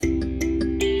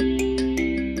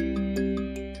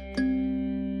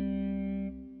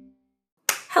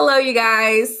you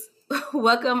guys.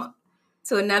 Welcome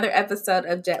to another episode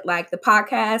of Jet Lag, the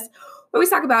podcast, where we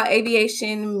talk about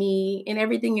aviation, me, and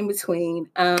everything in between.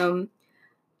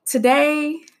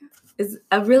 Today is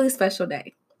a really special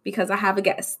day because I have a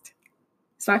guest.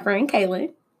 It's my friend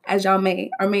Kaylin, as y'all may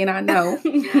or may not know.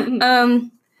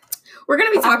 We're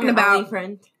going to be talking about...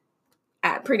 friend.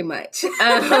 Pretty much.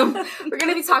 We're going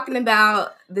to be talking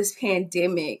about this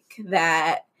pandemic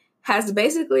that has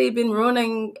basically been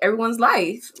ruining everyone's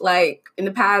life. Like in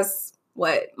the past,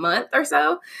 month or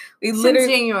so? Since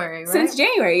January, right? Since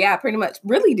January, yeah, pretty much.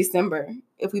 Really December,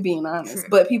 if we're being honest. True.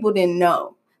 But people didn't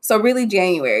know. So really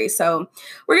January. So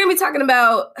we're going to be talking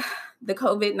about the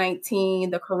COVID-19,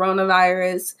 the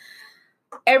coronavirus,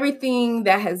 everything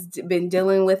that has been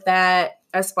dealing with that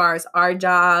as far as our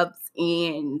jobs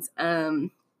and,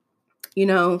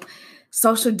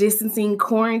 social distancing,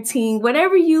 quarantine,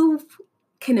 whatever you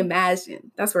can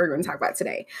imagine. That's what we're going to talk about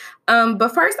today. But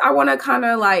first, I want to kind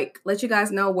of let you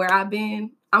guys know where I've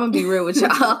been. I'm going to be real with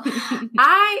y'all.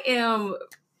 I am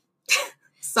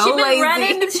so lazy.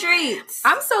 Running the streets.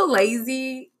 I'm so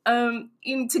lazy.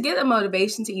 Even to get the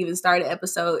motivation to even start an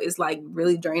episode is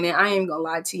really draining. I ain't gonna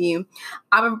lie to you.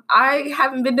 I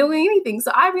haven't been doing anything,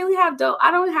 so I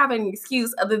don't have an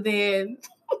excuse other than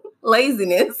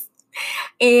laziness.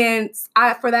 And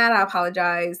for that I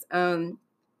apologize.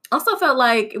 Also felt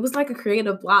like it was like a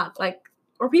creative block.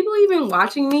 Are people even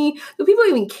watching me? Do people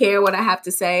even care what I have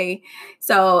to say?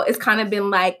 So it's kind of been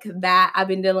like that I've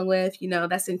been dealing with,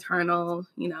 that's internal,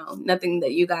 nothing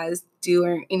that you guys do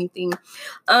or anything.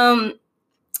 And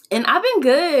I've been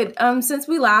good. Since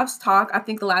we last talked, I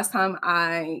think the last time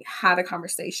I had a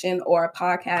conversation or a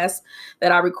podcast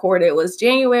that I recorded was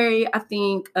January. I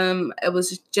think it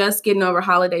was just getting over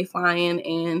holiday flying,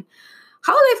 and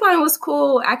holiday flying was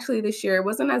cool. Actually, this year it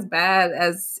wasn't as bad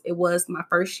as it was my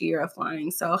first year of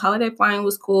flying. So holiday flying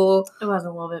was cool. It was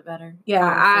a little bit better. Yeah,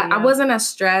 honestly, I wasn't as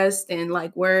stressed and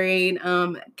worried.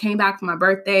 Came back for my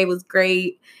birthday. It was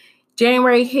great.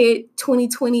 January hit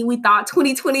 2020. We thought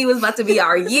 2020 was about to be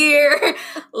our year.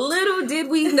 Little did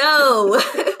we know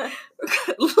that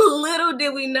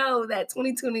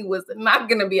 2020 was not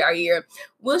going to be our year.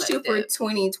 We'll shoot for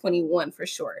 2021 for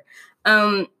sure.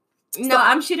 No,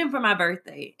 I'm shooting for my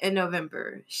birthday in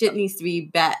November. Shit needs to be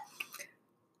back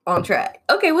on track.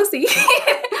 Okay, we'll see.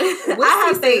 I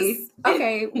have faith.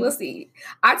 Okay, we'll see.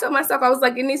 I told myself, I was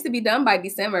like, it needs to be done by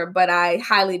December, but I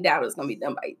highly doubt it's going to be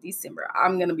done by December.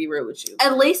 I'm going to be real with you.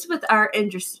 At least with our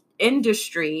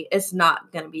industry, it's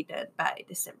not going to be done by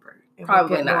December.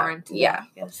 Probably not. Yeah.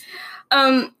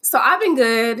 So I've been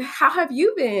good. How have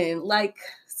you been?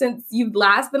 Since you've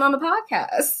last been on the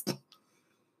podcast?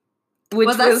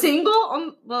 Was I single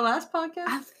on the last podcast?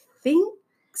 I think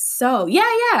so. Yeah.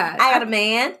 I got a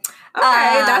man.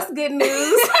 Okay, that's good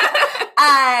news.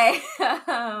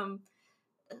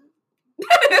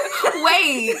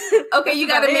 Wait. Okay, you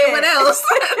got a man. What else?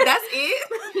 That's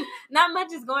it? Not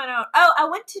much is going on. Oh, I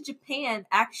went to Japan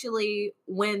actually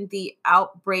when the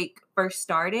outbreak first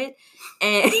started.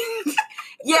 And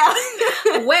yeah.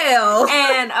 Well.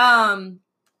 And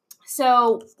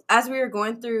so as we were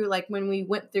going through, when we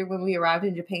arrived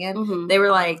in Japan, they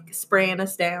were spraying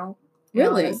us down.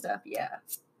 Really? And stuff. Yeah.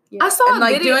 I saw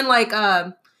and doing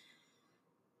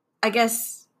I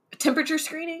guess temperature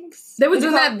screenings. They were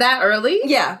doing that early?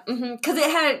 Yeah. Because it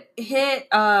had hit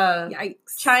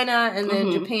yikes. China, and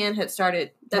then Japan had started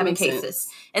having cases.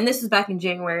 Sense. And this was back in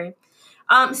January.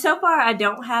 So far I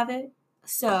don't have it.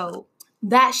 So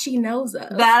that she knows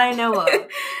of. That I know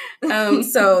of.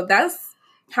 So that's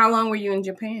how long were you in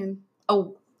Japan?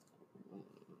 Oh,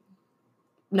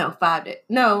 no, 5 days.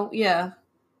 No, yeah.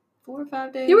 4 or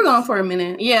 5 days. You were gone for a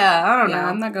minute. Yeah, I don't know.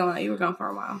 I'm not gonna lie. You were gone for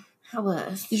a while. I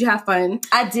was. Did you have fun?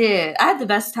 I did. I had the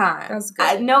best time. That's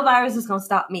good. No virus is gonna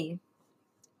stop me.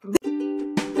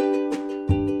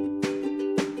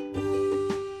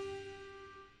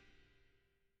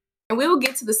 And we will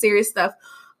get to the serious stuff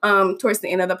towards the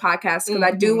end of the podcast because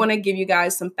I do want to give you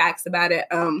guys some facts about it.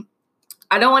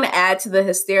 I don't want to add to the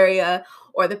hysteria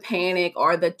or the panic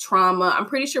or the trauma. I'm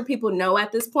pretty sure people know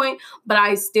at this point, but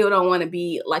I still don't want to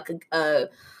be like a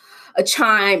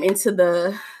chime into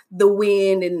the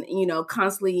wind and,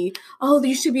 constantly, oh,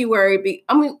 you should be worried.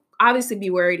 Obviously be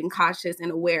worried and cautious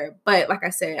and aware. But like I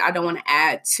said, I don't want to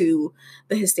add to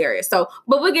the hysteria. So,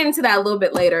 but we'll get into that a little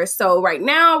bit later. So right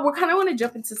now, we're kind of want to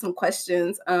jump into some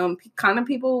questions. Kind of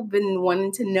people have been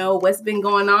wanting to know what's been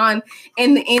going on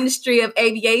in the industry of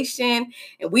aviation.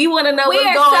 And we want to know what's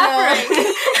going on.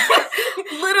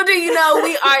 Little do you know,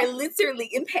 we are literally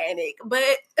in panic.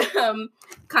 But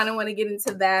kind of want to get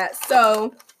into that.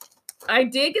 So I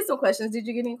did get some questions. Did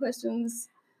you get any questions?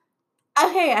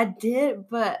 Okay, I did,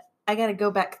 but I gotta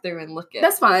go back through and look at.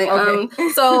 That's fine. Okay.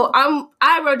 So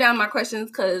I wrote down my questions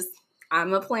because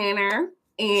I'm a planner.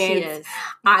 She And is.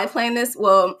 I planned this.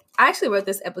 Well, I actually wrote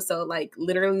this episode like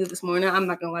literally this morning. I'm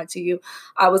not gonna lie to you.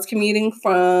 I was commuting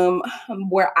from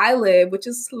where I live, which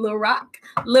is Little Rock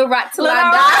till I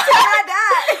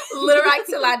die. Little Rock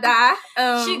till I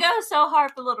die. She goes so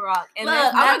hard for Little Rock, and Look,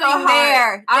 there's I'm nothing gonna go hard.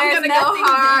 there. I'm There's gonna go nothing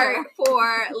hard there.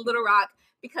 for Little Rock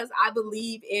because I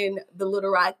believe in the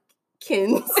Little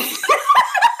Rockins.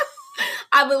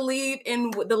 I believe in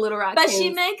the Little Rockins. But she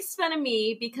makes fun of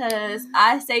me because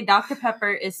I say Dr. Pepper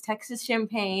is Texas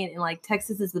champagne, and like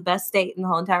Texas is the best state in the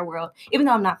whole entire world. Even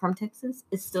though I'm not from Texas,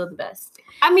 it's still the best.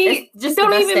 I mean, it's just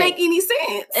don't even make any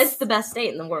sense. It's the best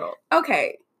state in the world.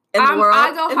 Okay. In the world,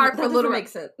 I go hard for Little Rock.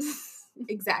 Makes sense.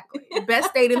 Exactly.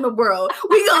 Best state in the world.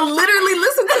 We gonna literally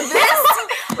listen to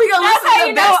this. We gonna listen to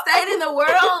the best state in the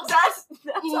world. That's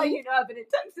how you know I've been in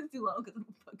Texas too long.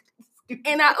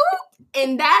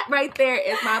 And that right there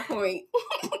is my point.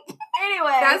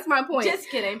 Anyway, that's my point. Just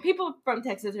kidding. People from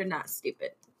Texas are not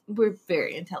stupid. We're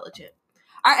very intelligent.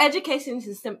 Our education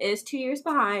system is 2 years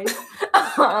behind.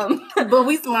 But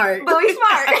we smart.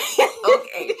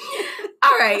 Okay.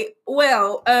 All right.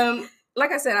 Well,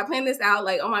 like I said, I planned this out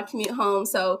like on my commute home.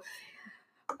 So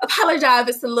apologize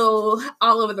if it's a little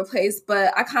all over the place,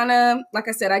 but I kind of, like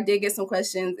I said, I did get some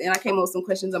questions and I came up with some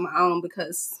questions on my own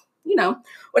because, you know,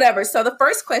 whatever. So the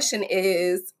first question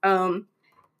is, first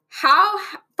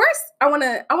I want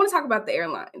to talk about the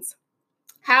airlines.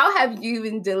 How have you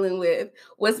been dealing with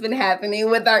what's been happening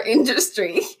with our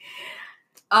industry?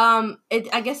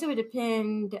 I guess it would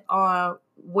depend on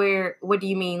what do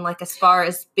you mean? Like as far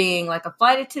as being like a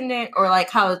flight attendant or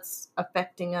like how it's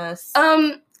affecting us?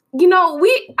 You know,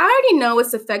 I already know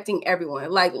it's affecting everyone.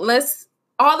 Like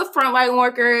all the frontline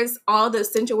workers, all the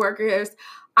essential workers.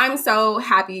 I'm so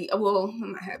happy. Well,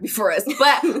 I'm not happy for us,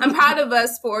 but I'm proud of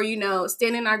us for, you know,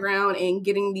 standing our ground and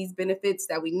getting these benefits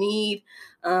that we need,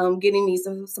 getting these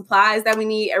supplies that we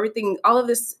need, everything, all of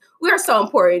this. We are so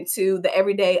important to the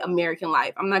everyday American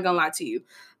life. I'm not going to lie to you.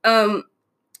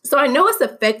 So I know it's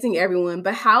affecting everyone,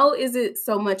 but how is it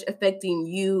so much affecting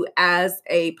you as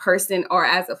a person or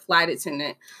as a flight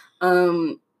attendant?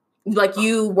 Like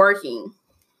you working?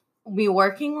 Me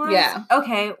working wise? Yeah.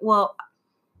 Okay, well,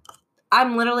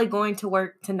 I'm literally going to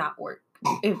work to not work,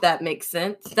 if that makes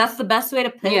sense. That's the best way to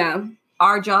put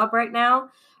our job right now.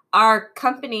 Our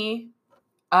company,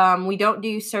 we don't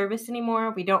do service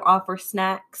anymore. We don't offer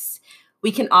snacks.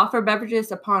 We can offer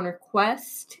beverages upon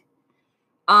request.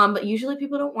 But usually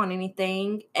people don't want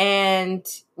anything. And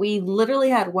we literally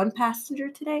had one passenger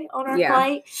today on our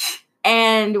flight.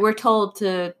 And we're told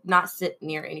to not sit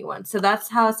near anyone. So that's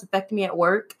how it's affecting me at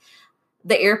work.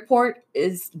 The airport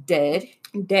is dead.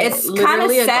 It's kind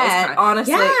of sad,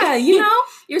 honestly. Yeah, you know,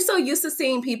 you're so used to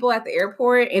seeing people at the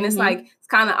airport, and it's like it's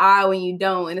kind of odd when you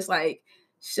don't. And it's like,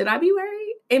 should I be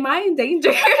worried? Am I in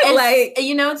danger? Like,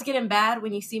 you know, it's getting bad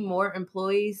when you see more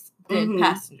employees than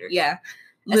passengers. Yeah,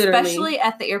 literally. Especially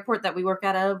at the airport that we work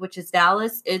out of, which is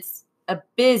Dallas. It's a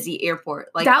busy airport.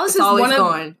 Like Dallas is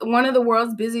one of the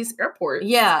world's busiest airports.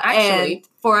 Yeah, actually, and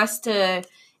for us to,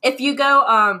 if you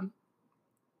go,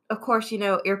 of course, you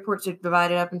know, airports are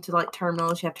divided up into like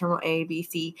terminals. You have terminal A, B,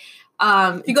 C.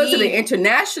 If you go to the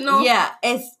international,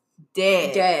 it's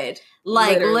dead.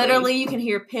 Like literally, you can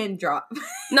hear a pin drop.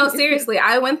 No, seriously,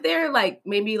 I went there like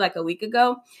maybe like a week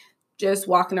ago, just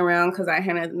walking around because I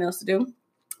had nothing else to do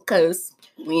because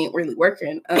we ain't really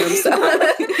working. So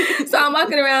I'm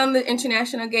walking around the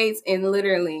international gates, and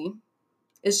literally,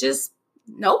 it's just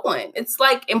no one. It's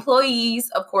like employees,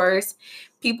 of course,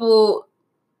 people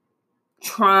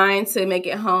trying to make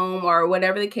it home or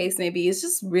whatever the case may be. It's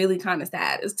just really kind of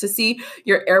sad. It's to see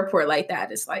your airport like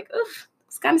that. It's like, ugh,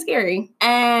 it's kind of scary.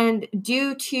 And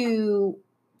due to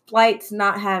flights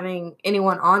not having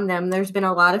anyone on them, there's been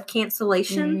a lot of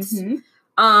cancellations.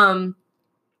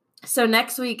 So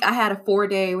next week I had a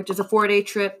 4-day, which is a 4-day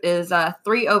trip, is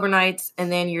 3 overnights,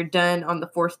 and then you're done on the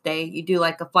 4th day. You do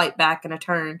like a flight back and a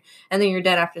turn, and then you're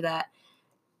done after that.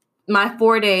 My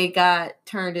 4-day got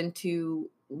turned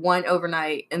into 1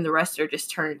 overnight, and the rest are just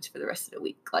turns for the rest of the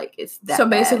week. Like, it's that so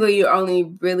basically you're only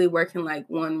really working like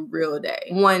 1 real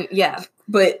day.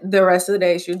 But the rest of the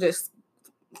days you're just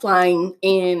flying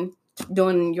in,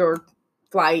 doing your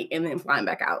flight, and then flying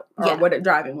back out, or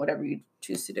driving, whatever you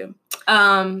choose to do.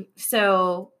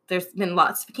 So there's been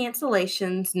lots of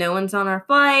cancellations. No one's on our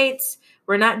flights.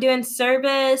 We're not doing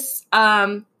service.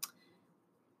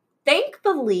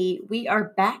 thankfully, we are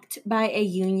backed by a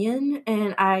union,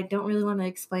 and I don't really want to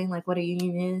explain like what a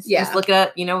union is. Yeah. Just look it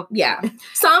up, Yeah.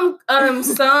 Some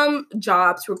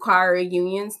jobs require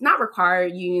unions, not require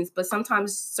unions, but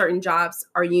sometimes certain jobs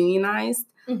are unionized.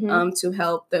 To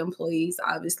help the employees,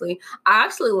 obviously. I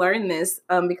actually learned this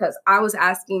because I was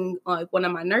asking like one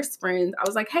of my nurse friends, I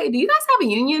was like, hey, do you guys have a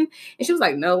union? And she was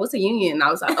like, no, what's a union? And I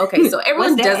was like, okay, so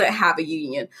everyone doesn't have a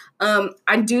union.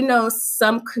 I do know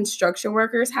some construction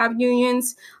workers have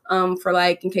unions for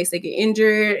like in case they get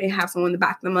injured and have someone to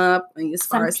back them up. And as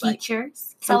far as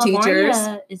teachers, like some teachers,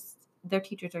 their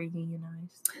teachers are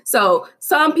unionized. So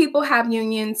some people have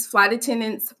unions. Flight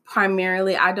attendants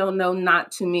primarily. I don't know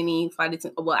not too many flight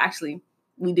attendants. Well, actually,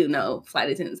 we do know flight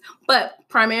attendants. But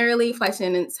primarily, flight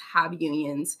attendants have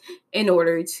unions in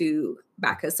order to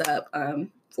back us up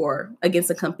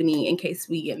against a company in case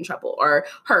we get in trouble or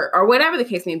hurt or whatever the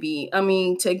case may be. I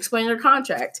mean, to explain your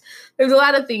contract. There's a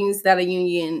lot of things that a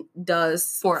union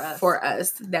does for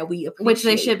us that we appreciate. Which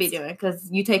they should be doing because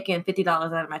you take in $50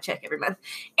 out of my check every month.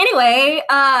 Anyway,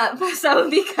 so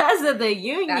because of the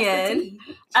union,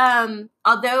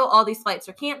 although all these flights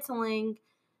are canceling,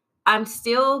 I'm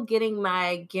still getting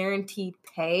my guaranteed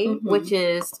pay, which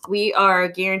is we are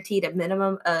guaranteed a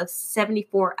minimum of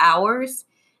 74 hours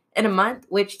in a month,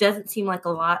 which doesn't seem like a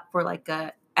lot for like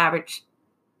a average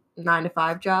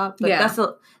 9-to-5 job, but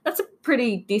that's a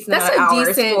pretty decent. That's amount of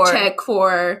hours decent check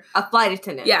for a flight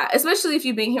attendant. Yeah, especially if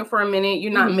you've been here for a minute,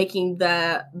 you're not making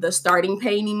the starting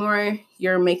pay anymore.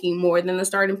 You're making more than the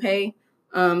starting pay.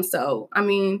 So I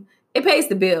mean, it pays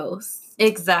the bills.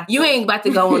 Exactly. You ain't about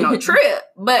to go on a trip,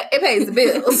 but it pays the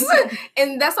bills,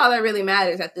 and that's all that really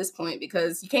matters at this point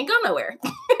because you can't go nowhere.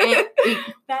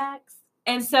 Facts.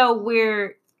 And so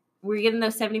we're getting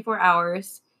those 74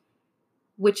 hours,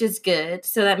 which is good.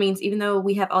 So that means even though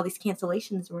we have all these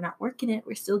cancellations, we're not working it,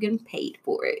 we're still getting paid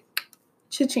for it.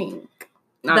 Cha-ching.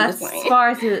 That's as far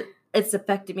as it's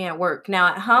affected me at work. Now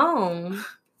at home,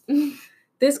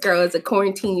 this girl is a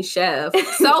quarantine chef,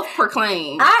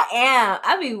 self-proclaimed. I am.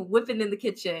 I be whipping in the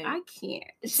kitchen. I can't.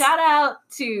 Shout out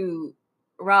to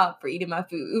Rob for eating my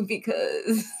food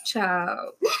because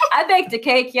child, I baked a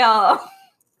cake, y'all.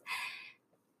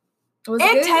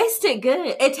 It tasted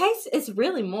good. It's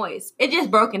really moist. It just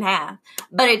broke in half,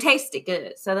 but it tasted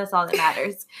good. So that's all that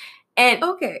matters. And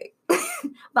okay.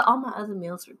 But all my other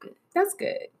meals were good. That's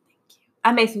good. Thank you.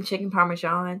 I made some chicken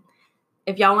parmesan.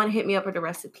 If y'all want to hit me up with a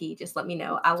recipe, just let me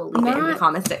know. I will leave it in the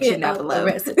comment section down below. A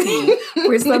recipe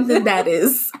for something that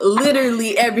is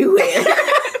literally everywhere.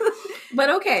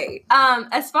 But okay.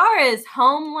 As far as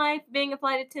home life, being a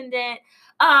flight attendant,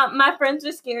 my friends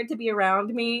are scared to be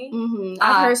around me.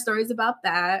 I've heard stories about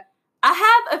that. I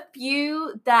have a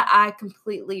few that I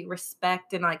completely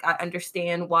respect and like I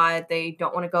understand why they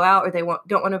don't want to go out or they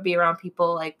don't want to be around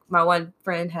people. Like my one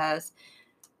friend has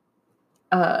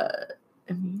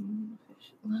immune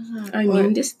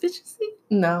deficiency?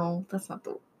 No, that's not.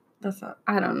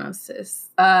 I don't know, sis.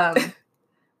 An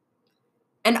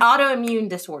autoimmune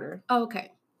disorder. Oh,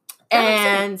 okay.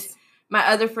 And my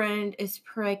other friend is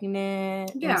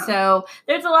pregnant. Yeah. And so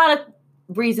there's a lot of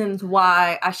reasons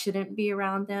why I shouldn't be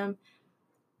around them.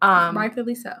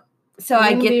 Rightfully so. So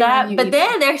I get that. But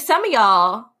then there's some of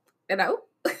y'all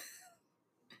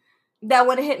that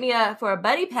want to hit me up for a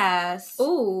buddy pass.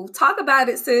 Ooh, talk about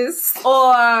it, sis.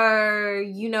 Or,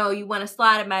 you want to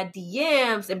slide in my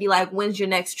DMs and be like, when's your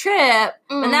next trip?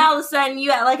 But now all of a sudden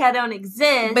you act like I don't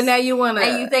exist. But now you want to.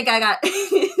 And you think I got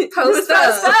post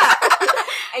up.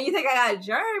 And you think I got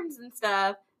germs and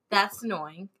stuff. That's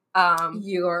annoying.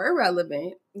 You're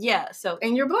irrelevant. Yeah. So.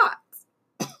 And you're blocked.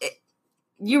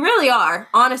 You really are.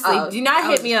 Honestly. Do not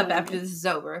hit me up after this is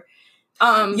over.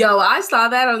 Yo, I saw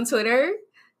that on Twitter.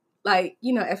 Like,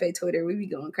 FA Twitter, we be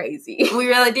going crazy. We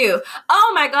really do.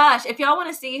 Oh my gosh. If y'all want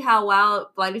to see how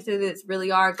wild flight attendants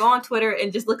really are, go on Twitter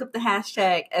and just look up the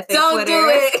hashtag FA Don't Twitter. Do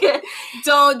it.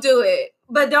 Don't do it.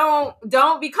 But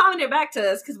don't be commenting back to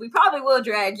us because we probably will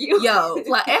drag you. Yo,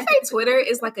 like FA Twitter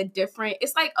is like a different,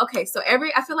 it's like, okay, so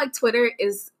I feel like Twitter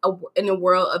is in a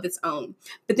world of its own.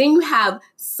 But then you have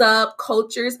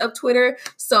subcultures of Twitter.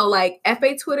 So like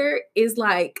FA Twitter is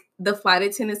like the flight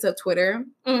attendants of Twitter.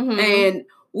 And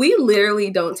we literally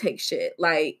don't take shit.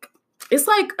 Like, it's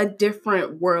like a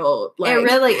different world. Like, it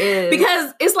really is.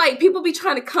 Because it's like people be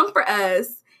trying to comfort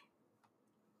us.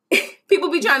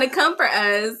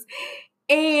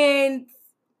 And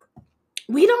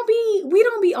we don't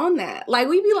be on that. Like,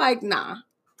 we be like, nah,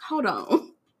 hold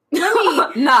on. Let me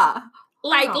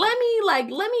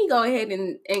let me go ahead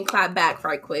and clap back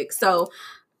right quick. So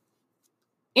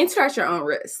enter at your own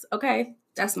risk, okay?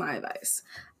 That's my advice.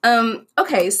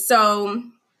 Okay, so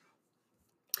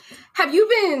Have you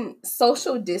been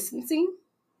social distancing?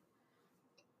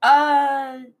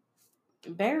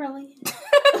 Barely.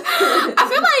 I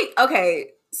feel like,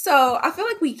 okay, so I feel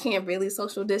like we can't really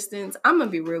social distance. I'm gonna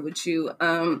be real with you.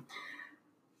 Our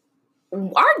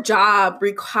job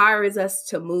requires us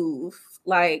to move,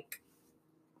 like,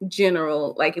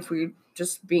 general, like if we're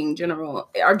just being general,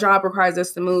 our job requires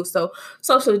us to move. So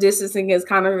social distancing is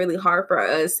kind of really hard for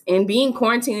us, and being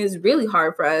quarantined is really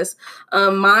hard for us.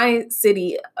 My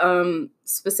city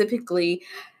specifically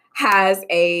has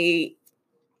a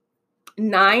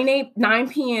 9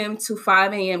 p.m. to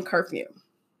 5 a.m. curfew.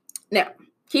 Now,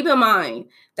 keep in mind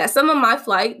that some of my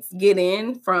flights get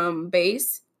in from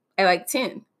base at like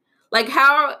 10. Like,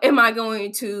 how am I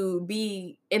going to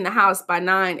be in the house by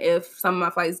 9 if some of my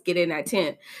flights get in at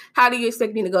 10? How do you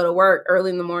expect me to go to work early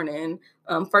in the morning?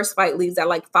 First flight leaves at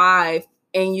like 5,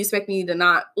 and you expect me to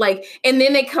not, like, and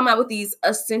then they come out with these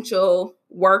essential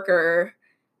worker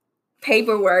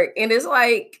paperwork, and it's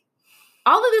like,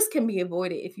 all of this can be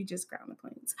avoided if you just ground the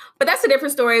planes. But that's a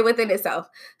different story within itself.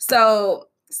 So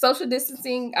social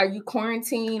distancing, are you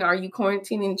quarantined? Are you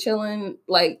quarantining, chilling?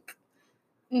 Like,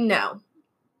 no.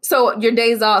 So your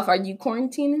days off, are you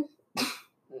quarantining?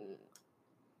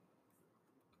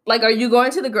 Like, are you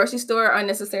going to the grocery store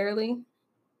unnecessarily?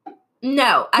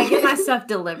 No, I get my stuff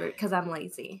delivered because I'm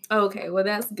lazy. Okay, well,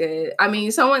 that's good. I mean,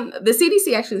 the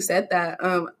CDC actually said that.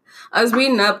 I was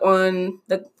reading up on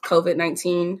the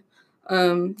COVID-19,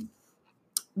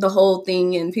 the whole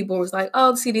thing, and people was like,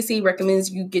 oh, the CDC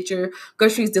recommends you get your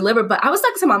groceries delivered. But I was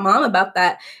talking to my mom about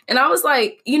that, and I was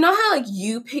like, you know how, like,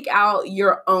 you pick out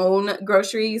your own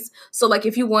groceries? So, like,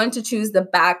 if you want to choose the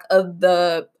back of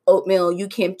the oatmeal, you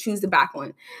can't choose the back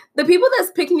one. The people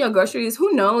that's picking your groceries,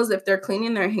 who knows if they're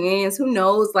cleaning their hands? Who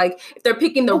knows, like, if they're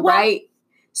picking the right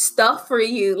stuff for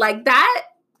you? Like, that's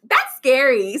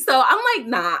scary. So I'm like,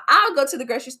 nah, I'll go to the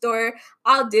grocery store.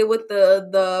 I'll deal with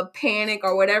the panic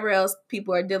or whatever else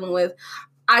people are dealing with.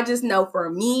 I just know for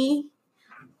me,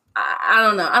 I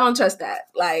don't know. I don't trust that.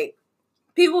 Like,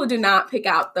 people do not pick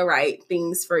out the right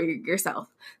things for yourself.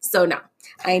 So no,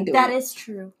 I ain't doing that. That is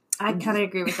true. I kind of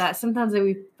agree with that. Sometimes they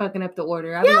be fucking up the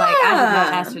order. I'll be like, I did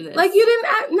not ask for this. Like, you didn't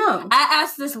ask, no. I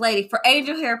asked this lady for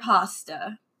angel hair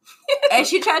pasta. And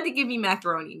she tried to give me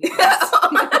macaroni noodles.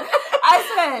 I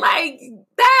said, like,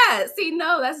 that. See,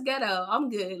 no, that's ghetto. I'm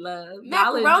good, love.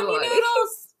 Macaroni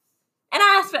noodles? And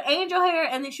I asked for angel hair,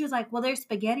 and then she was like, well, there's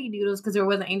spaghetti noodles because there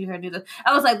wasn't angel hair noodles.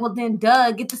 I was like, well, then,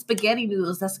 duh, get the spaghetti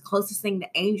noodles. That's the closest thing to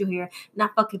angel hair,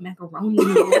 not fucking macaroni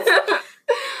noodles.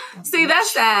 See,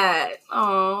 that's sad.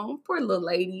 Oh, poor little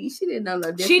lady. She didn't know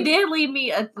no difference. She did leave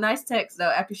me a nice text,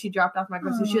 though, after she dropped off my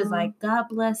groceries. She was like, God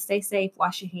bless, stay safe,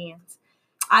 wash your hands.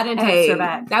 I didn't text her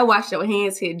back. That wash your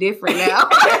hands hit different now.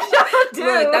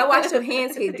 Look, that wash your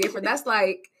hands hit different. That's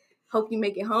like, hope you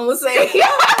make it home safe.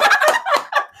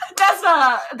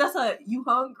 That's a you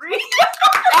hungry?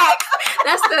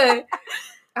 That's the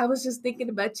I was just thinking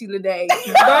about you today.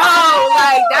 Bro,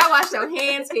 like, that wash your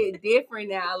hands hit different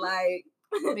now. Like,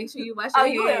 make sure you wash your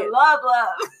hands. You in love.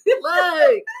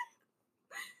 Look.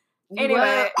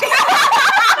 Anyway.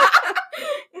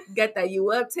 Got that you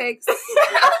up text.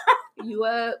 You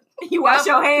up. You wash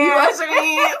your hands. You wash your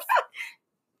hands.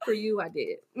 For you, I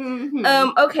did.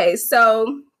 Mm-hmm. Okay,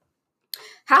 so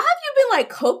how have you been, like,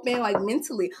 coping, like,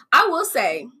 mentally? I will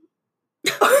say.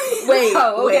 Wait.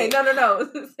 No.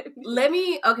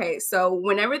 Okay, so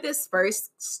whenever this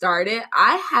first started,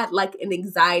 I had, like, an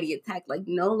anxiety attack, like,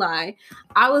 no lie.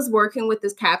 I was working with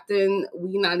this captain.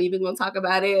 We're not even gonna talk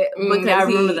about it because I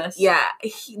remember this. Yeah,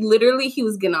 he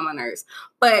was getting on my nerves.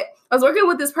 But I was working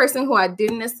with this person who I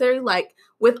didn't necessarily like.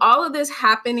 With all of this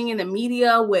happening in the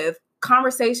media, with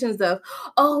conversations of,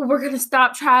 oh, we're gonna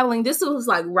stop traveling. This was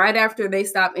like right after they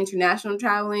stopped international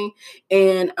traveling,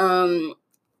 and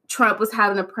Trump was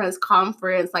having a press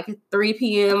conference like at 3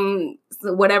 p.m.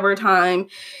 whatever time,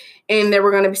 and they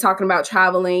were going to be talking about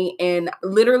traveling. And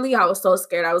literally, I was so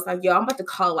scared. I was like, yo, I'm about to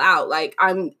call out. Like,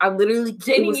 I literally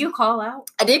didn't you call out?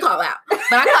 I did call out, but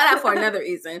I called out for another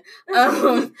reason.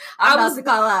 I was to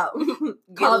call out.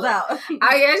 Called out.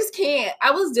 I just can't.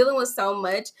 I was dealing with so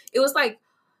much. It was like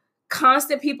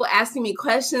constant people asking me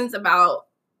questions about,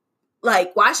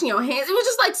 like, washing your hands. It was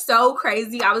just, like, so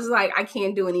crazy. I was like, I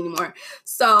can't do it anymore.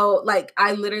 So, like,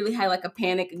 I literally had, like, a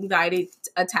panic anxiety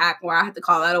attack where I had to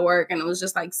call out of work, and it was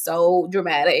just, like, so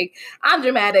dramatic. I'm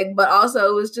dramatic, but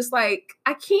also it was just, like,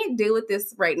 I can't deal with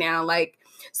this right now. Like,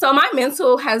 so my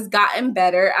mental has gotten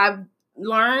better. I've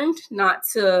learned not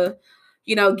to,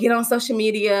 get on social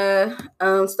media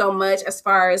so much, as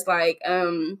far as, like,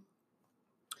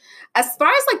 as far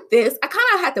as like this, I kind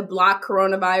of had to block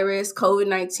coronavirus,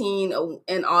 COVID-19,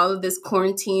 and all of this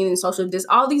quarantine and social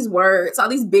all these words, all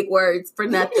these big words for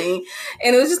nothing.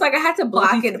 And it was just like I had to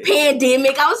block it.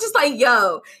 Pandemic. I was just like,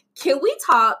 yo, can we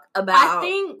talk about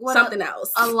something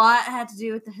else? A lot had to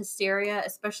do with the hysteria,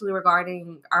 especially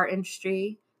regarding our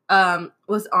industry,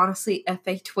 was honestly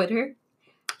FA Twitter.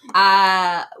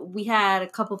 We had a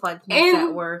couple of podcasts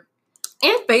that were...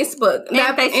 And Facebook.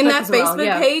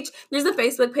 Facebook page, there's a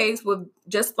Facebook page with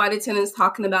just flight attendants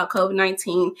talking about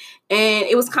COVID-19. And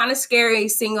it was kind of scary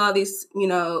seeing all these,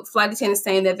 flight attendants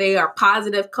saying that they are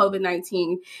positive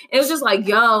COVID-19. It was just like,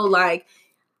 yo, like,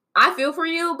 I feel for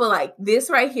you, but like this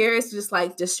right here is just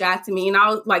like distracting me. And I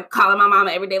was like calling my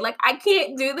mama every day, like, I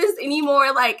can't do this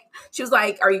anymore. Like, she was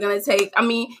like, are you going to take, and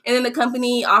then the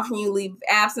company offering you leave of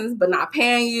absence, but not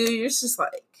paying you. You're just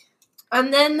like.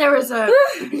 And then there was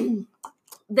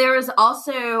there was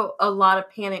also a lot of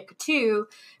panic too,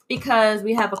 because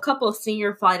we have a couple of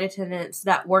senior flight attendants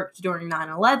that worked during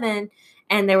 9/11,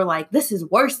 and they were like, this is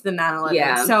worse than 9/11.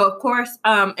 Yeah. So of course,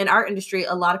 in our industry,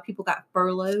 a lot of people got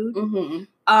furloughed during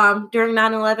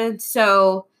 9/11.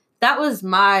 So that was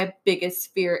my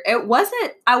biggest fear.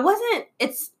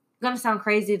 It's gonna sound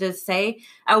crazy to say,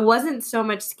 I wasn't so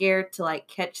much scared to like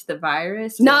catch the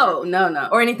virus. No.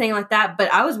 Or anything like that.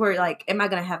 But I was worried, like, am I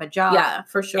gonna have a job? Yeah,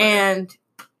 for sure. And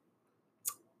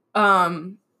I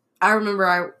remember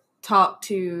I talked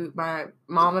to my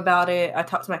mom about it. I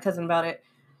talked to my cousin about it.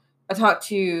 I talked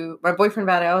to my boyfriend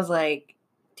about it. I was like,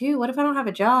 dude, what if I don't have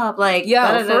a job? Like,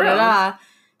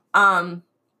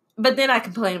 but then I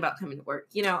complain about coming to work.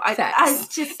 It's a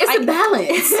balance.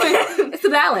 It's a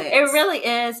balance. It really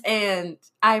is. And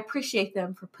I appreciate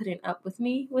them for putting up with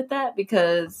me with that,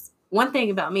 because one thing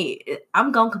about me,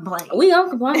 I'm going to complain. We going to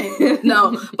complain.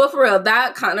 No, but for real,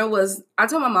 that kind of was, I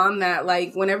told my mom that,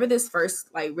 like, whenever this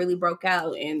first, like, really broke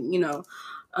out and,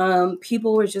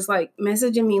 people were just, like,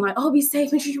 messaging me, like, oh, be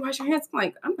safe, make sure you wash your hands. I'm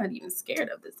like, I'm not even scared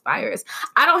of this virus.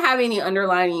 I don't have any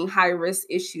underlying high-risk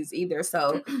issues either.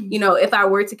 So, if I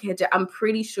were to catch it, I'm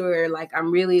pretty sure, like,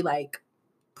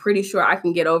 pretty sure I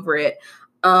can get over it.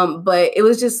 But it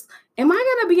was just... Am I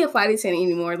going to be a flight attendant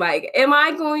anymore? Like, am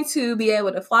I going to be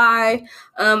able to fly?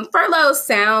 Furlough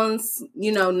sounds,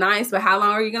 nice, but how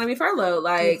long are you going to be furloughed?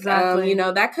 Like, exactly.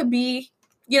 That could be,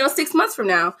 6 months from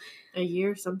now. A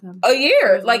year sometimes. A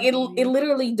year. Like, it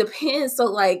literally depends. So,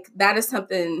 like, that is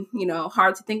something,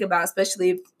 hard to think about,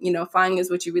 especially if, flying is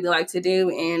what you really like to do.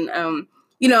 And,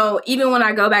 even when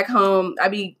I go back home, I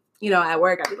be, at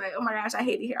work, I be like, oh my gosh, I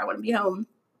hate it here. I want to be home.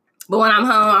 But when I'm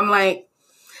home, I'm like,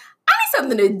 I need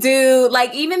something to do.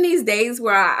 Like, even these days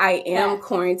where I am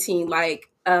quarantined, like,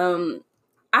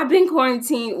 I've been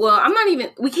quarantined. Well,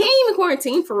 we can't even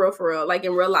quarantine for real, like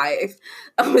in real life.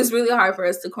 It's really hard for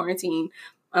us to quarantine.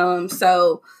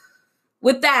 So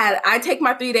with that, I take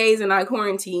my 3 days and I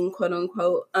quarantine, quote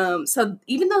unquote. So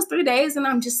even those 3 days and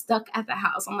I'm just stuck at the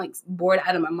house, I'm like bored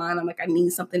out of my mind. I'm like, I need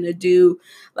something to do.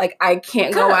 Like, I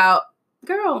can't go out.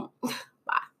 Girl,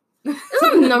 there's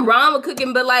nothing wrong with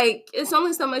cooking, but like, it's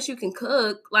only so much you can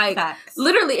cook. Like,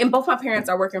 literally, and both my parents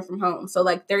are working from home, so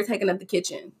like they're taking up the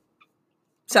kitchen.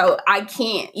 So I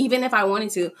can't, even if I wanted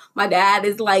to. My dad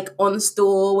is like on the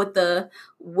stool with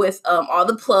all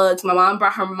the plugs. My mom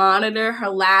brought her monitor, her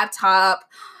laptop.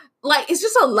 Like, it's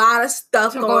just a lot of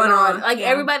stuff going on. Like,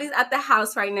 everybody's at the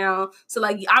house right now. So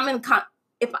like, I'm in.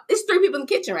 If it's 3 people in the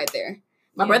kitchen right there.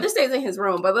 My brother stays in his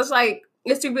room, but it's like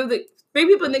it's 3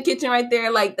 people in the kitchen right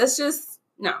there. Like, that's just,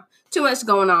 no, too much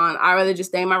going on. I'd rather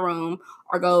just stay in my room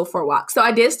or go for a walk. So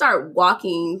I did start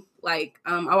walking. Like,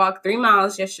 I walked 3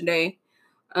 miles yesterday.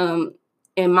 And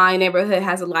my neighborhood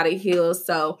has a lot of hills.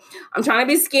 So I'm trying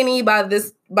to be skinny by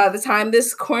the time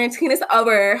this quarantine is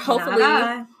over. Hopefully.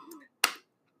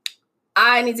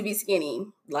 I need to be skinny.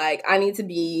 Like, I need to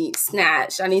be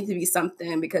snatched. I need to be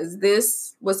something, because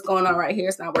what's going on right here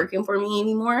is not working for me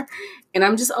anymore. And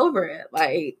I'm just over it.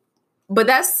 Like, but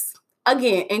that's,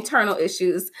 again, internal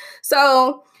issues.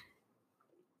 So,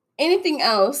 anything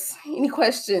else? Any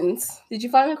questions? Did you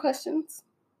find any questions?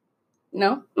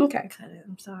 No? Okay. Cut it.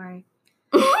 I'm sorry.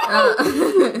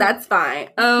 That's fine.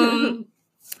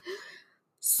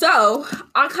 So,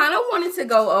 I kind of wanted to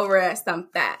go over some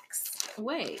facts.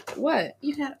 Wait. What?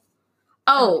 You got...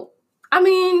 Oh,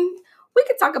 we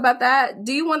could talk about that.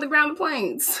 Do you want the ground the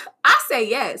planes? I say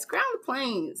yes. Ground the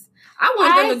planes. I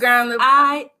want them to ground the...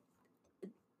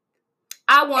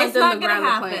 I want them to ground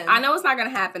the planes. I know it's not going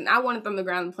to happen. I wanted them to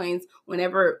ground the planes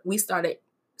whenever we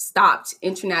stopped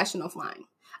international flying.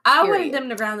 I wanted them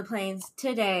to ground the planes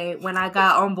today when I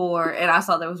got on board and I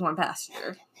saw there was 1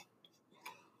 passenger.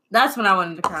 That's when I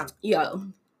wanted to ground. Yo.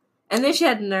 And then she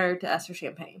had the nerve to ask for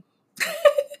champagne.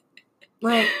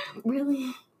 Like,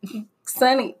 really?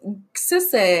 Sonny,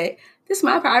 sis said, this is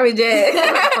my private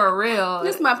jet. For real.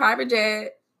 This is my private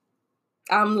jet.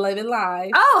 I'm living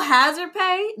life. Oh, hazard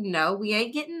pay? No, we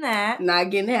ain't getting that. Not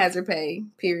getting hazard pay,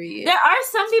 period. There are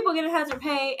some people getting hazard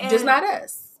pay. And just not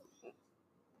us.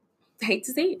 Hate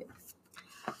to see it.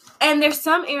 And there's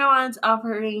some airlines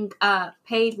offering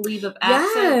paid leave of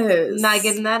absence. Yes. Not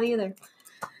getting that either.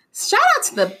 Shout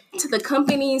out to the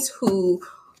companies who,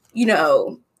 you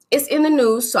know, it's in the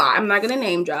news, so I'm not going to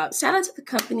name drop. Shout out to the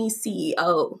company's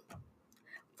CEO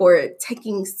for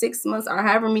taking 6 months or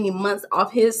however many months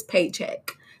off his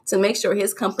paycheck to make sure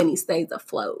his company stays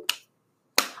afloat.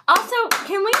 Also,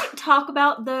 can we talk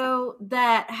about, though,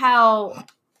 that how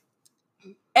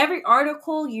every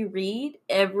article you read,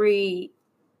 every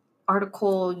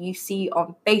article you see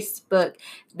on Facebook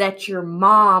that your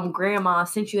mom, grandma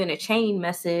sent you in a chain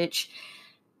message,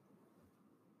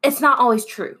 it's not always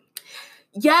true.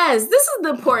 Yes, this is the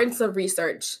importance of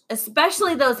research.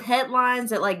 Especially those headlines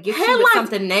that like get you with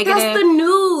something negative. That's the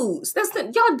news.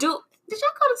 Did y'all go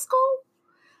to school?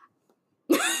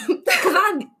 Because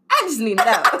I just need to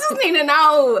know. I just need to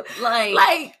know.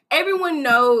 Like everyone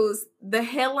knows the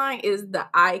headline is the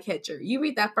eye catcher. You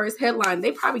read that first headline,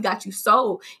 they probably got you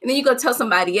sold. And then you go tell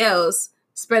somebody else,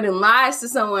 spreading lies to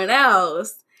someone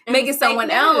else, making someone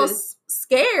else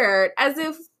scared as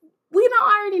if we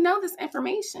don't already know this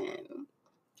information.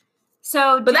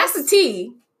 But that's the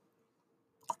tea.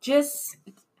 Just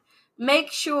make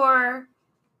sure,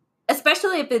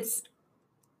 especially if it's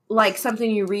like something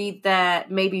you read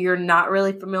that maybe you're not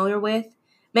really familiar with,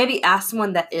 maybe ask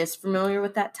someone that is familiar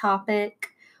with that topic.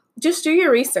 Just do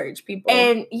your research, people.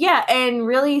 And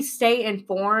really stay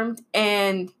informed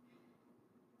and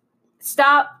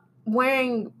stop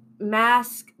wearing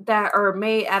masks that are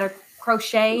made out of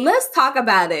crochet. Let's talk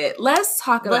about it. Let's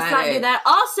not do that.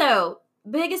 Also,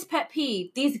 biggest pet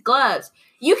peeve, these gloves.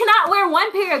 You cannot wear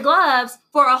one pair of gloves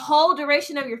for a whole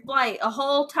duration of your flight, a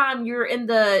whole time you're in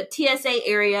the TSA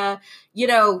area, you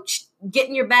know,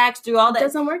 getting your bags through all that. It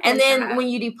doesn't work and like then that. When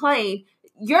you deplane,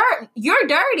 you're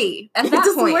dirty at that point. It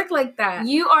doesn't work like that.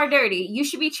 You are dirty. You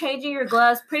should be changing your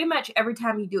gloves pretty much every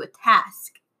time you do a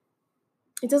task.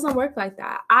 It doesn't work like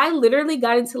that. I literally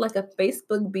got into like a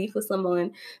Facebook beef with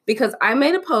someone because I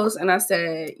made a post and I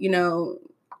said, you know,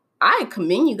 I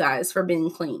commend you guys for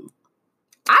being clean.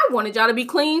 I wanted y'all to be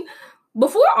clean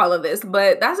before all of this,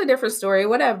 but that's a different story.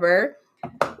 Whatever.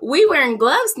 We wearing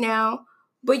gloves now,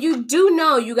 but you do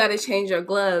know you got to change your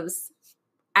gloves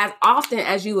as often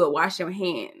as you would wash your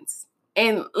hands.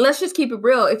 And let's just keep it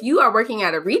real. If you are working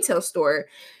at a retail store,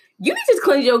 you need to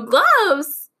clean your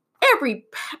gloves every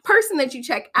person that you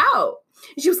check out.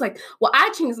 And she was like, well,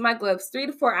 I change my gloves 3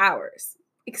 to 4 hours.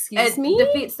 Excuse me?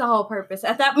 It defeats the whole purpose.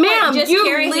 At that point, ma'am, just you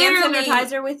carry hand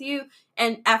sanitizer with you,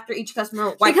 and after each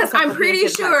customer, wipe because I'm pretty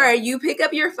sure you pick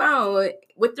up your phone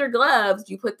with your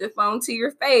gloves, you put the phone to your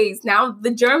face. Now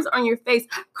the germs on your face,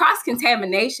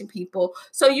 cross-contamination, people.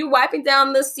 So you're wiping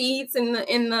down the seats in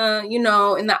the you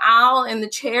know, in the aisle, in the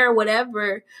chair,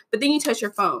 whatever, but then you touch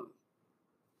your phone.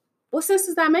 What sense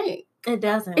does that make? It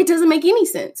doesn't. It doesn't make any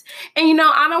sense. And, you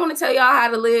know, I don't want to tell y'all how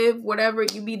to live, whatever,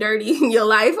 you be dirty in your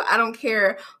life. I don't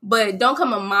care. But don't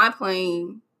come on my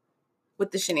plane with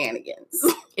the shenanigans.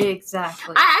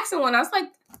 Exactly. I asked someone, I was like,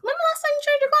 when the last time you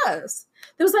changed your gloves?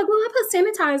 They was like, well, I put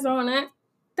sanitizer on it.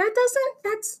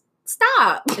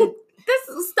 Stop.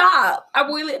 Stop.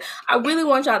 I really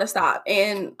want y'all to stop.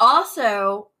 And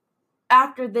also,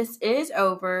 after this is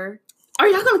over, are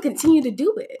y'all going to continue to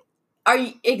do it? Are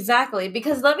you exactly?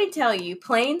 Because let me tell you,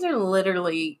 planes are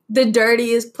literally the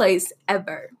dirtiest place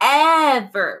ever.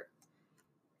 And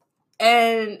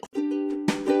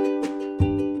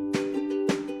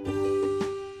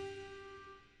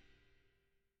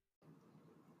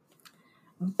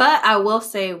but I will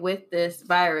say, with this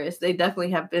virus, they definitely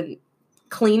have been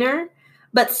cleaner.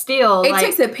 But still, it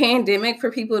takes a pandemic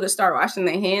for people to start washing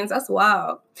their hands. That's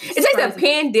wild. It takes a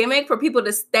pandemic for people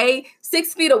to stay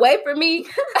 6 feet away from me.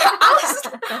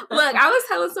 I was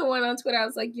telling someone on Twitter, I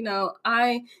was like, you know,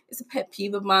 it's a pet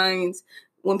peeve of mine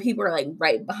when people are like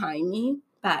right behind me.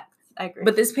 Facts. I agree.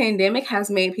 But this pandemic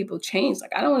has made people change.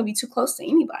 Like, I don't want to be too close to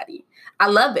anybody. I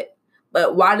love it.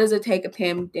 But why does it take a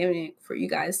pandemic for you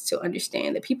guys to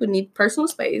understand that people need personal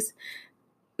space?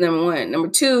 Number one. Number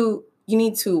two, you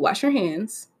need to wash your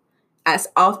hands as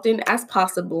often as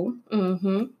possible.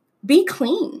 Mm-hmm. Be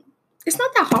clean. It's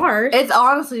not that hard. It's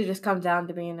honestly just comes down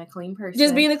to being a clean person.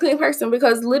 Just being a clean person,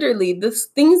 because literally the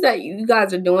things that you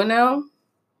guys are doing now,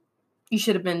 you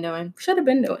should have been doing.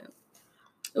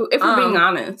 If we're being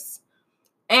honest.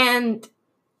 And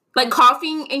Like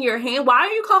coughing in your hand. Why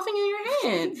are you coughing in your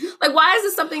hand? Like, why is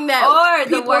this something that or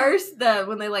the worst,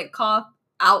 when they like cough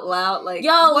out loud, like,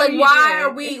 yo, like why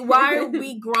are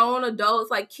we grown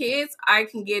adults? Like kids, I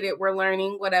can get it, we're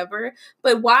learning, whatever.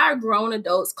 But why are grown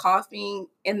adults coughing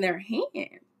in their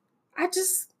hand?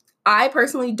 I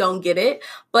personally don't get it.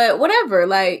 But whatever,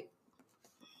 like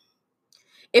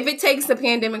if it takes the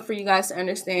pandemic for you guys to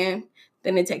understand,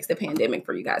 then it takes the pandemic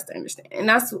for you guys to understand. And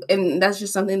that's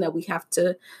just something that we have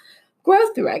to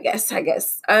grow through, I guess. I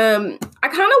kind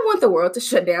of want the world to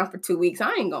shut down for 2 weeks.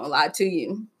 I ain't gonna lie to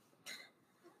you.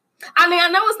 I mean, I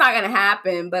know it's not gonna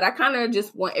happen, but I kind of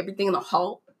just want everything to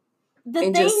halt.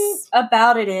 The thing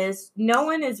about it is, no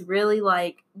one is really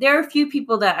like, there are a few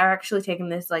people that are actually taking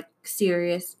this like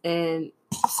serious and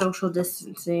social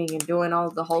distancing and doing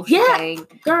all the whole thing.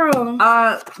 Girl.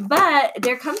 But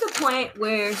there comes a point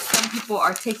where some people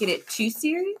are taking it too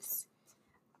serious.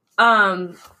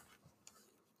 Somebody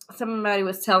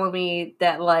was telling me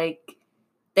that like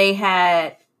they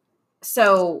had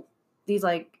these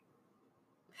like,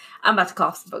 I'm about to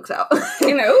cough some folks out.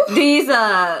 You know, these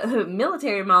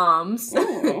military moms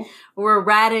were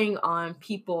ratting on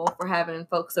people for having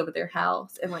folks over their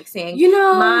house and like saying, you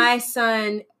know, my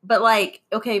son, but like,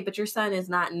 okay, but your son is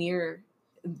not near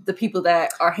the people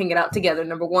that are hanging out together,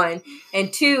 number one.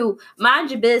 And two,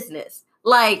 mind your business.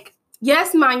 Like,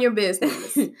 yes, mind your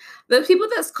business. The people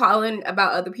that's calling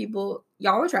about other people,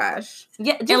 y'all are trash.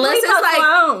 Yeah,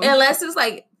 unless it's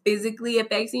like physically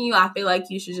affecting you, I feel like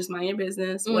you should just mind your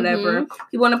business, whatever.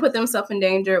 You want to put themselves in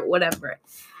danger, whatever.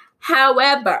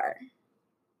 However,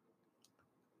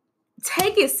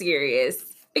 take it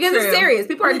serious because it's serious.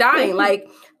 People are dying. Like,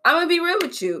 I'm going to be real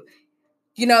with you.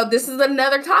 You know, this is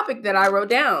another topic that I wrote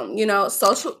down. You know,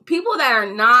 people that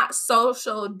are not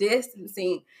social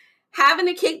distancing, having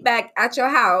a kickback at your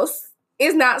house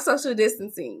is not social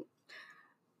distancing.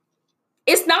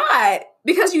 It's not.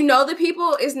 Because you know the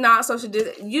people is not social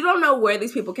distancing. You don't know where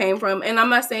these people came from. And I'm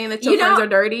not saying that your friends are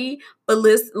dirty, but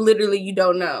literally you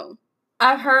don't know.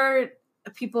 I've heard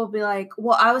people be like,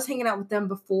 well, I was hanging out with them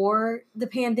before the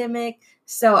pandemic,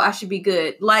 so I should be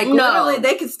good. Like, literally,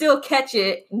 they can still catch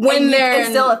it when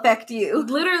it still affect you.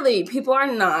 Literally, people are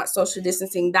not social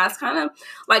distancing. That's kind of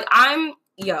like I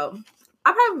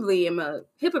probably am a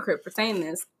hypocrite for saying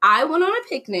this. I went on a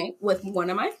picnic with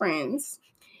one of my friends,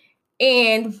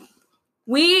 and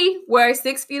we were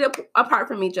 6 feet apart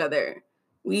from each other.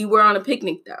 We were on a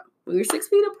picnic, though. We were 6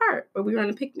 feet apart, but we were on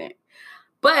a picnic.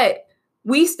 But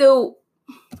we still...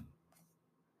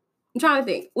 I'm trying to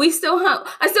think. We still hung...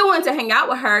 I still wanted to hang out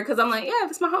with her because I'm like, yeah,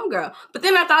 it's my homegirl. But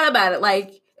then I thought about it.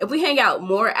 Like, if we hang out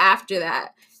more after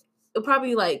that, it'll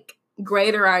probably, like,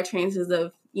 greater our chances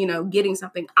of, you know, getting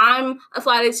something. I'm a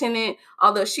flight attendant.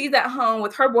 Although she's at home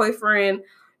with her boyfriend...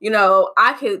 You know,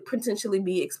 I could potentially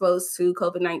be exposed to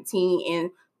COVID-19 and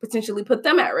potentially put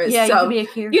them at risk. Yeah, so, you could be a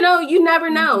carrier. You know, you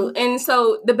never know. And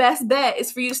so the best bet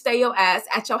is for you to stay your ass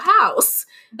at your house.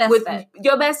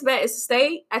 Your best bet is to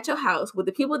stay at your house with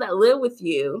the people that live with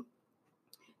you.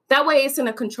 That way it's in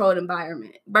a controlled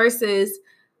environment versus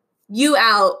you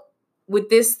out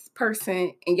with this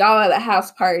person and y'all at a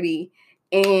house party.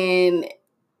 And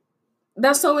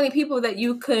there's so many people that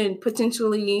you could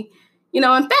potentially...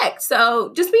 infect.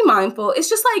 So just be mindful. It's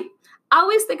just like, I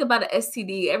always think about an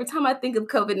STD. Every time I think of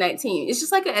COVID-19, it's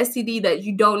just like an STD that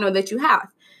you don't know that you have.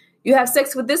 You have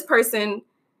sex with this person.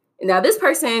 Now this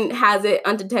person has it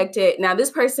undetected. Now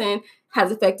this person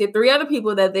has affected 3 other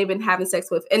people that they've been having sex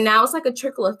with. And now it's like a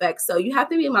trickle effect. So you have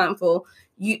to be mindful.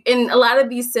 In a lot of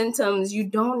these symptoms, you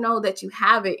don't know that you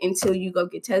have it until you go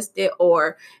get tested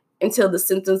or until the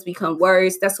symptoms become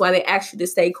worse. That's why they ask you to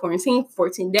stay quarantined for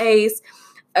 14 days.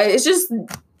 It's just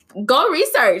go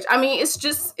research. I mean, it's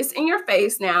in your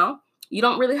face now. You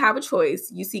don't really have a choice.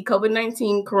 You see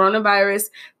COVID-19, coronavirus,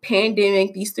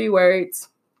 pandemic, these 3 words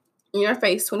in your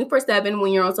face 24/7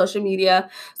 when you're on social media.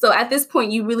 So at this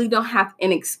point, you really don't have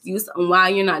an excuse on why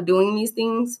you're not doing these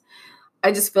things.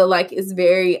 I just feel like it's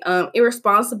very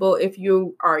irresponsible if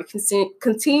you are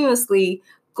continuously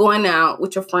going out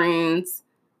with your friends.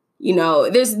 You know,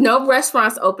 there's no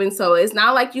restaurants open, so it's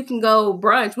not like you can go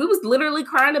brunch. We was literally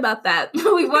crying about that.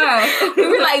 We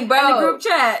were like, bro, in the group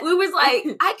chat. We was like,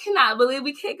 I cannot believe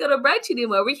we can't go to brunch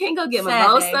anymore. We can't go get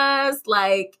mimosas.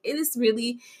 Like, it's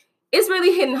really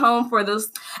hitting home for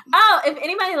those. Oh, if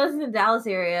anybody listens to the Dallas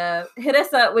area, hit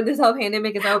us up when this whole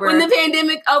pandemic is over. When the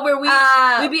pandemic over, we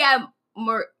be at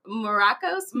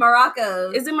Morocco's. Is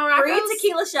it Morocco's? 3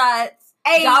 tequila shots.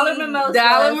 $8 mimosas.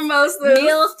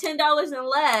 Meals $10 and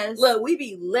less. Look, we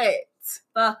be lit.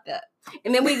 Fucked up.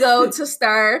 And then we go to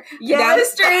Star down the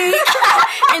street.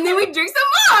 And then we drink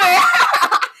some more.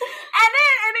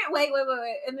 and Wait.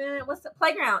 And then what's the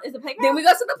playground? Is the playground? Then we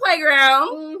go to the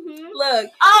playground. Mm-hmm. Look.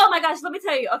 Oh my gosh, let me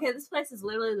tell you. Okay, this place is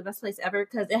literally the best place ever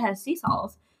because it has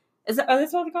seesaws. Are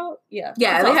this what they call it? Yeah.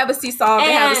 Yeah, they have a seesaw.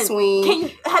 They have a swing.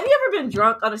 Have you ever been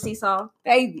drunk on a seesaw?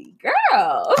 Baby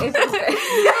girl.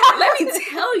 Let me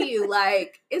tell you,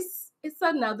 like, it's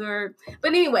another. But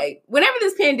anyway, whenever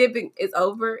this pandemic is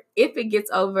over, if it gets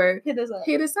over, hit us up.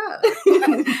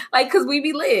 Like, because we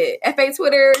be lit. FA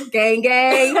Twitter, gang.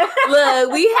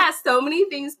 Look, we had so many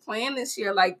things planned this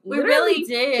year. Like, we really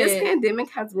did. This pandemic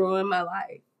has ruined my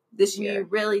life this year.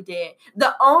 We really did.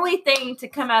 The only thing to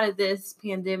come out of this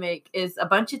pandemic is a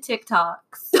bunch of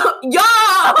TikToks. Yo,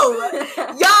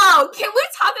 can we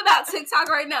talk about TikTok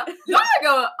right now? Y'all are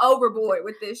going overboard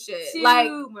with this shit. Too like,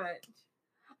 much.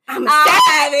 I'm a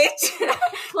savage.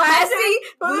 Classy,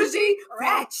 bougie,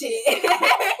 ratchet.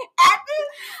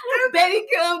 Baby,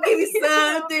 come give me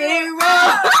something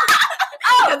wrong.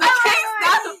 I can't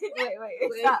stop.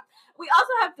 Wait, stop. We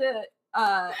also have to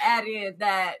add in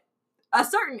that a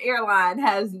certain airline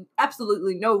has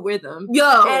absolutely no rhythm. Yo,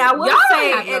 and I will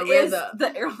say it is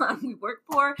the airline we work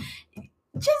for.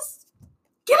 Just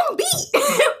get on beat.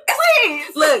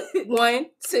 Please. Look, 1,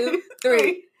 2,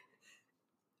 3.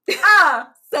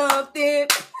 Something.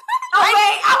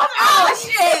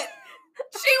 Shit.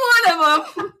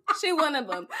 She one of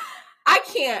them. I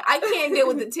can't deal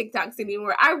with the TikToks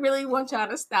anymore. I really want y'all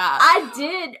to stop. I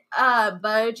did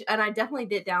budge, and I definitely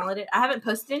did download it. I haven't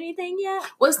posted anything yet.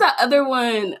 What's that other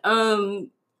one? Dang,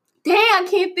 I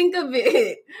can't think of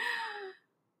it.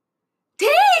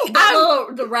 Dang,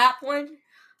 the rap one.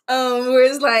 Where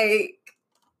it's like,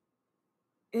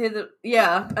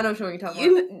 yeah, I know what you're talking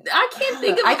about. I can't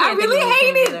think of it. I really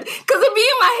hate it because it be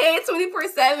in my head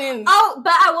 24/7. Oh,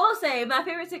 but I will say my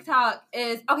favorite TikTok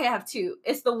is I have two.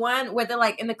 It's the one where they're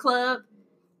like in the club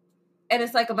and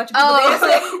it's like a bunch of people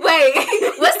dancing. Wait,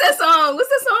 what's that song?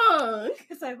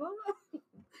 It's like, what?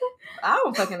 I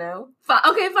don't fucking know.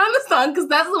 Okay, find the song because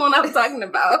that's the one I'm talking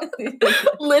about.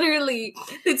 Literally,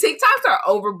 the TikToks are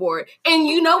overboard, and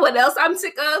you know what else I'm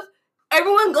sick of?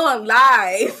 Everyone going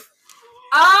live.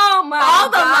 Oh my god. All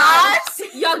the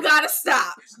mods, y'all gotta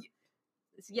stop.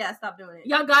 Yeah, stop doing it.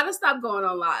 Y'all gotta stop going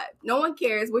on live. No one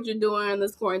cares what you're doing in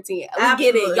this quarantine.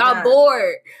 Absolutely we get it. Y'all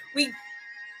bored.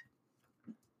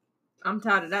 I'm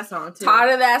tired of that song too. I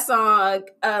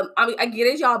get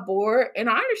it, y'all bored, and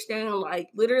I understand, like,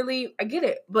 literally, I get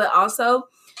it. But also,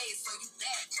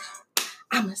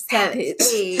 I'm a savage.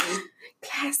 Hey.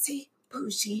 Classy,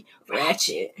 bougie,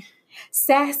 ratchet.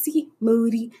 Sassy,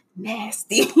 moody,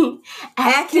 nasty,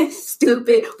 acting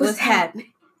stupid. What's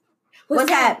happening?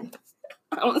 What's happening?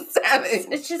 I'm a savage.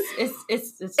 It's just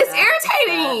it's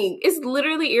irritating. It's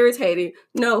literally irritating.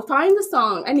 No, find the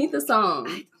song. I need the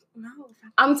song.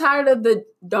 I'm tired of the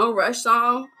Don't Rush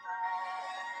song.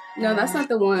 No, that's not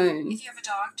the one. If you have a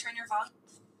dog, turn your volume.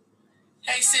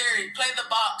 Hey Siri, play The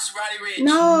Box, Roddy Ricch.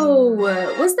 No,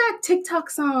 what's that TikTok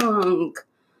song?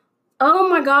 Oh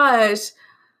my gosh.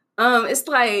 It's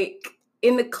like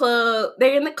in the club.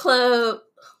 They're in the club.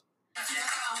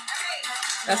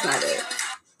 That's not it.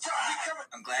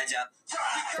 I'm glad y'all.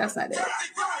 That's not it.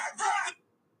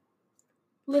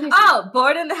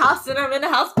 Bored in the house and I'm in the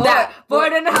house bored.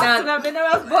 Bored in the house and I'm in the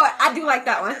house bored. I do like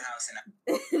that one.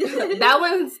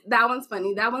 That one's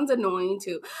funny. That one's annoying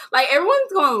too. Like,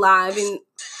 everyone's going live and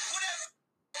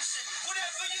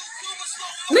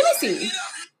let me see.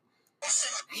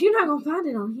 You're not gonna find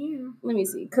it on here. Let me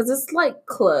see, because it's like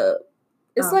club.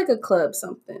 It's like a club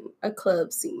something. A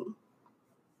club scene.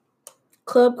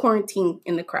 Club quarantine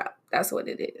in the crowd. That's what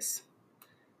it is.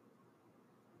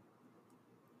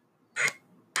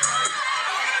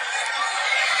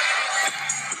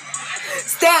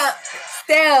 Step,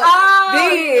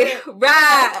 big,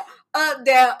 ride, up,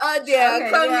 down, okay,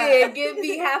 come here, give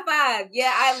me high five.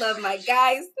 Yeah, I love my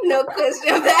guys. No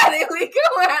question about it. We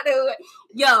go out of it.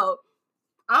 Yo,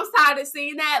 I'm tired of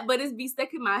seeing that, but it's be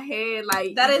stuck in my head.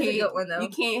 Like, that is a good one, though. You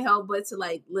can't help but to,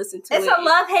 like, listen to it. It's a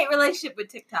love-hate relationship with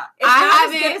TikTok. It's not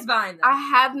as good as Vine, though. I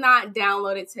have not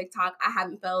downloaded TikTok. I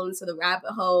haven't fell into the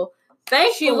rabbit hole.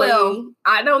 Thankfully, she will.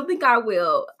 I don't think I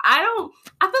will. I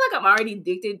feel like I'm already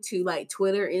addicted to, like,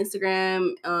 Twitter,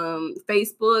 Instagram,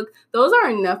 Facebook. Those are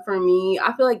enough for me.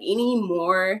 I feel like any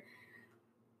more,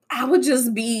 I would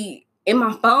just be in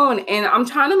my phone, and I'm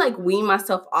trying to, like, wean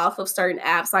myself off of certain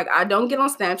apps. Like, I don't get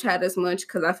on Snapchat as much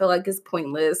because I feel like it's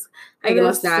pointless. I get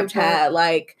on Snapchat,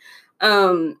 like,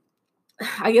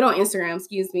 I get on Instagram,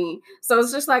 excuse me. So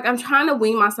it's just like I'm trying to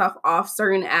wean myself off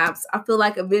certain apps. I feel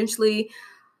like eventually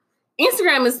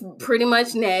Instagram is pretty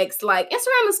much next. Like,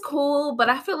 Instagram is cool, but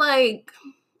I feel like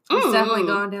It's definitely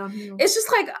gone downhill. It's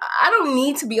just like, I don't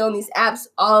need to be on these apps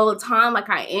all the time like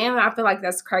I am. I feel like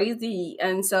that's crazy.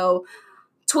 And so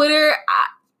Twitter,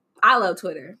 I love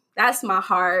Twitter. That's my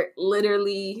heart,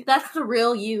 literally. That's the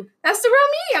real you. That's the real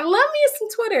me. I love me some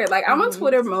Twitter. Like, I'm on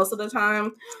Twitter most of the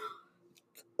time.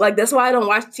 Like, that's why I don't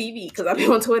watch TV, because I be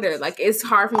on Twitter. Like, it's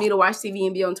hard for me to watch TV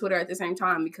and be on Twitter at the same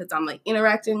time, because I'm, like,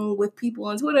 interacting with people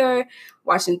on Twitter,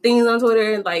 watching things on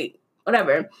Twitter, like,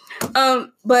 whatever.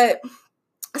 But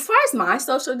as far as my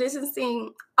social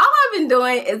distancing, all I've been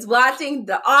doing is watching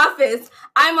The Office.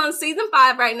 I'm on season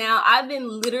 5 right now. I've been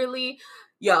literally,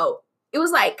 it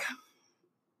was like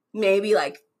maybe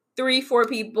like 3-4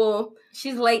 people.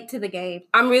 She's late to the game.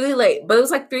 I'm really late, but it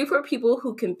was like 3-4 people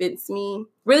who convinced me.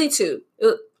 Really 2.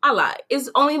 I lied. It's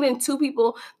only been 2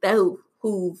 people that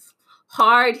who've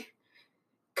hard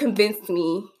convinced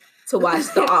me to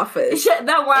watch The Office.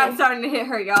 That wine's starting to hit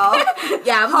her, y'all.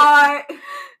 Yeah, hard.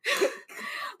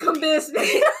 Convinced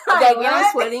me. Like,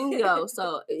 I'm sweating,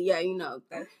 So yeah,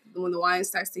 that when the wine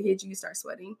starts to hit you, you start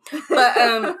sweating. But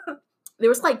there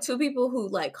was like 2 people who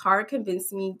like hard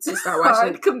convinced me to start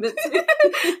watching.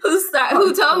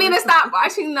 Who told me to stop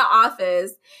watching The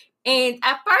Office. And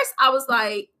at first I was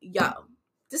like,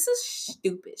 this is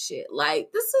stupid shit.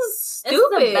 Like, this is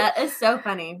stupid. It's so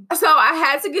funny. So I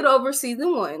had to get over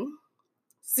season 1.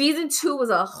 Season 2 was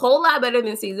a whole lot better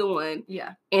than season 1.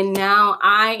 Yeah. And now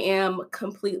I am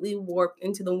completely warped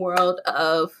into the world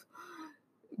of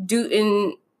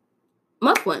Dunder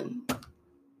Mifflin.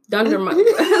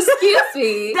 Excuse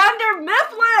me. Dunder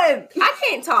Mifflin. I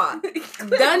can't talk.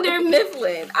 Dunder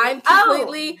Mifflin. I'm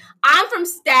from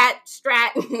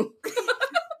Stratton.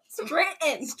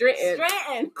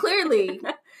 Stratton. Clearly.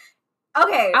 Okay.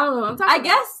 I don't know what I'm talking about.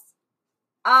 Guess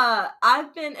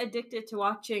I've been addicted to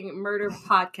watching murder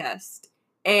podcast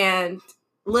and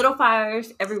Little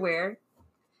Fires Everywhere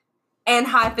and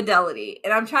High Fidelity.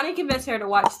 And I'm trying to convince her to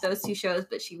watch those 2 shows,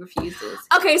 but she refuses.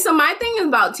 Okay, so my thing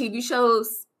about TV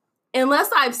shows, unless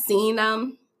I've seen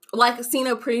them, like seen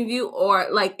a preview or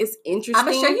like it's interesting. I'm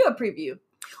going to show you a preview.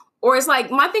 Or it's like,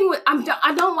 my thing with,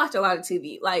 I don't watch a lot of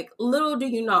TV. Like, little do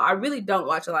you know, I really don't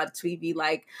watch a lot of TV.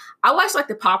 Like, I watch like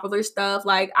the popular stuff.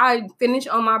 Like, I finished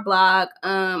On My Block.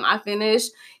 I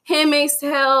finished Handmaid's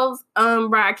Tale.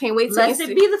 Bro, I can't wait to Blessed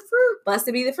be the fruit.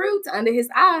 Blessed be the fruit under his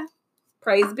eye.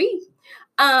 Praise be.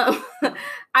 I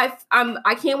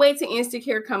can't wait to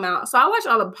Insecure come out. So I watch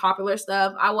all the popular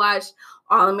stuff. I watch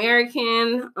All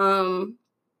American.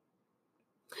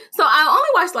 So I only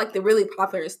watched like the really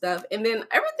popular stuff, and then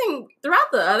everything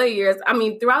throughout the other years. I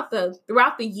mean, throughout the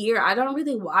year, I don't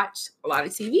really watch a lot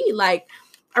of TV. Like,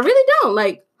 I really don't.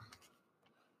 Like,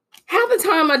 half the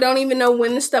time I don't even know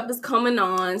when the stuff is coming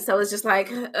on. So it's just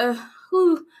like,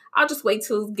 I'll just wait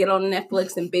till get on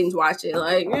Netflix and binge watch it.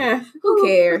 Like, who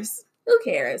cares? Who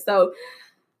cares? So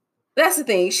that's the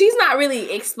thing. She's not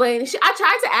really explaining. I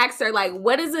tried to ask her, like,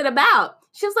 what is it about?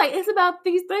 She was like, it's about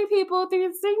these 3 people,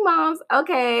 3 single moms.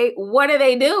 Okay, what are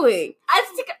they doing?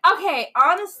 Okay,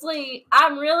 honestly,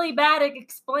 I'm really bad at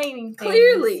explaining things.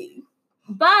 Clearly.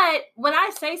 But when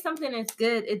I say something is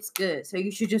good, it's good. So you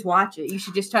should just watch it. You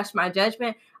should just trust my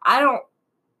judgment. I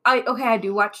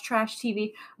do watch trash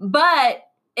TV. But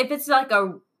if it's like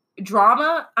a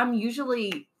drama, I'm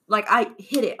usually, like, I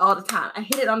hit it all the time. I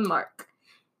hit it on the mark.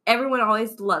 Everyone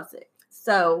always loves it.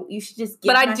 So you should just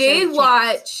give But I did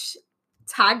watch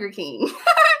Tiger King.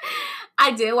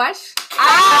 I did watch.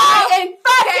 I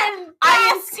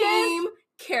am Team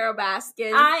Carole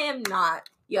Baskin. I am not.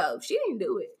 Yo, she didn't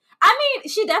do it. I mean,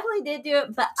 she definitely did do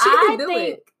it, but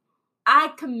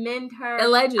I commend her.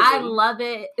 Allegedly. I love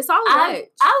it. It's all alleged.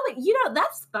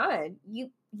 That's fun.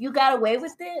 You got away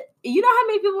with it. You know how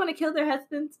many people want to kill their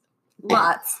husbands?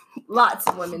 Lots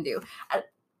of women do,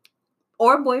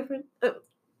 or boyfriend.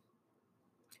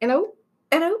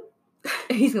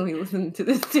 He's gonna be listening to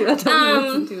this too. I don't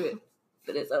listen to it,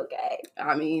 but it's okay.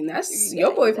 I mean, that's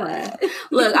your boyfriend.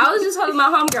 Look, I was just telling my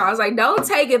homegirl, I was like, don't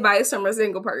take advice from a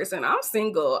single person. I'm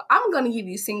single. I'm gonna give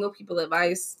you single people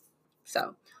advice.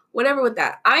 So whatever with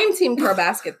that. I am Team Carole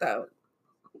Baskin though.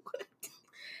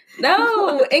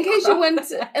 No, in case you wanted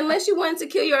to, unless you wanted to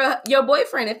kill your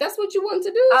boyfriend. If that's what you want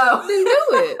to do, then do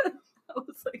it. I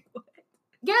was like, what?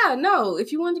 Yeah, no.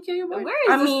 If you wanted to kill your boyfriend,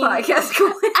 where is this podcast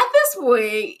going? At this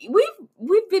point,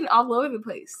 we've been all over the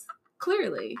place.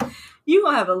 Clearly, you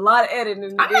gonna have a lot of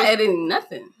editing. I'm not editing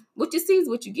nothing. What you see is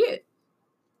what you get.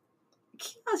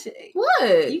 Kiyoshi,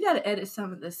 what? You gotta edit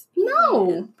some of this.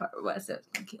 No. Part where I said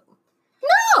kill.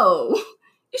 No.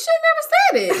 You should have never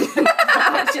said it.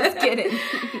 I'm just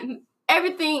kidding.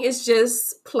 Everything is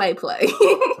just play.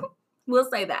 We'll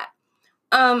say that.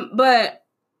 But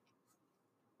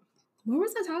What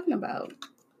was I talking about?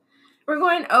 We're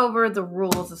going over the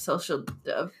rules of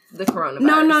the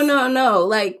coronavirus. No.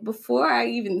 Like, before I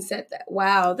even said that.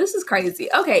 Wow, this is crazy.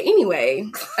 Okay, anyway.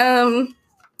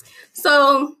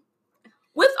 So,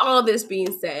 with all this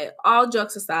being said, all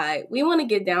jokes aside, we want to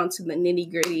get down to the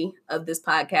nitty-gritty of this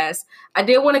podcast. I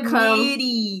did want to come...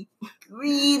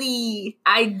 Greedy.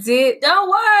 I did... Don't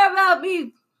worry about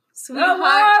me. Sweetheart. Don't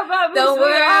worry about me, Don't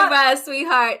worry about it,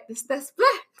 sweetheart. It's that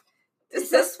splat. It's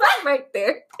that splat right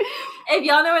there. If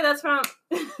y'all know where that's from...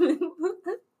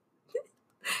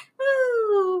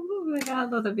 oh my God, I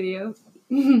love the video.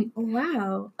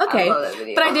 Wow. Okay.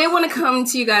 But I did want to come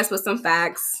to you guys with some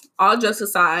facts. All jokes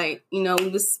aside, we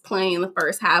was playing the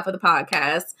first half of the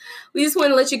podcast. We just want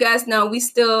to let you guys know we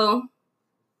still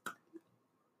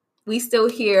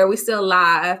here. We still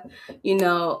live,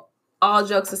 all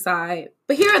jokes aside.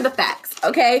 But here are the facts,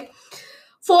 okay?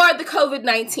 For the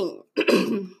COVID-19.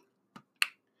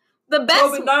 The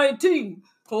best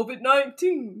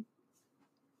COVID-19.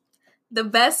 The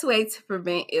best way to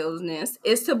prevent illness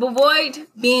is to avoid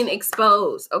being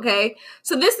exposed, okay?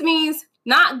 So this means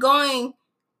not going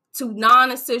to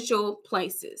non-essential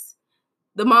places.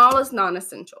 The mall is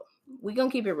non-essential. We're going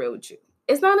to keep it real with you.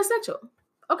 It's non-essential,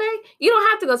 okay? You don't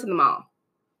have to go to the mall.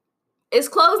 It's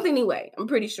closed anyway, I'm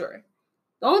pretty sure.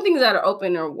 The only things that are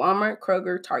open are Walmart,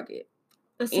 Kroger, Target,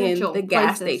 and the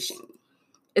gas station.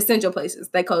 Essential places.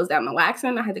 They closed down the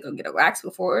waxing. I had to go get a wax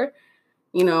before.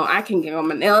 I can get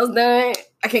my nails done.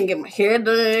 I can get my hair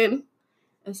done.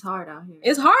 It's hard out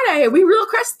here. We real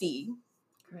crusty.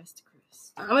 Crust.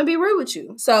 I'm going to be real with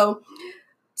you. So,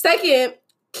 second,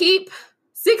 keep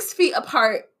 6 feet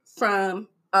apart from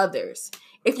others.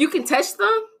 If you can touch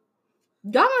them,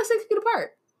 y'all are 6 feet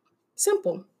apart.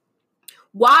 Simple.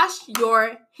 Wash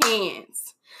your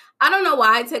hands. I don't know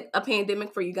why it took a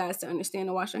pandemic for you guys to understand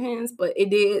to wash your hands, but it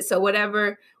did. So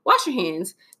whatever, wash your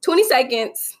hands. 20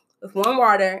 seconds with warm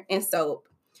water and soap.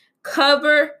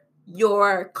 Cover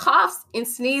your coughs and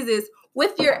sneezes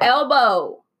with your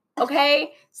elbow,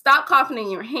 okay? Stop coughing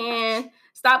in your hand.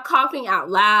 Stop coughing out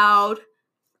loud.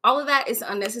 All of that is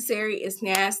unnecessary. It's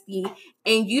nasty.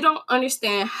 And you don't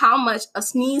understand how much a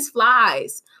sneeze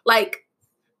flies. Like,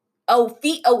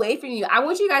 feet away from you. I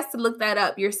want you guys to look that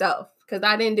up yourself because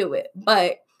I didn't do it.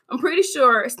 But I'm pretty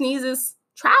sure sneezes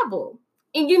travel.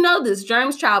 And you know this,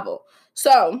 germs travel.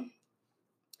 So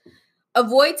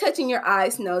avoid touching your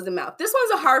eyes, nose, and mouth. This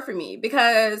one's hard for me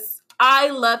because I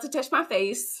love to touch my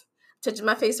face. Touching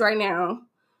my face right now.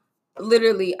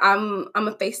 Literally, I'm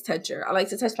a face toucher. I like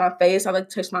to touch my face. I like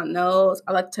to touch my nose.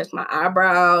 I like to touch my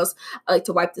eyebrows. I like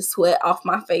to wipe the sweat off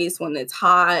my face when it's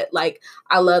hot. Like,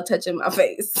 I love touching my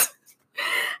face.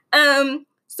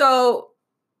 So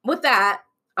with that,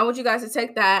 I want you guys to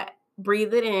take that,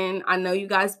 breathe it in. I know you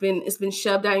guys it's been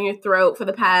shoved down your throat for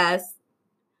the past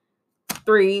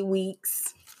 3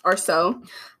 weeks or so.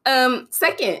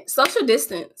 Second, social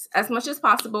distance as much as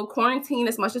possible, quarantine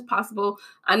as much as possible.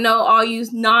 I know all you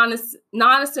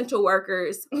non-essential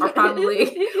workers are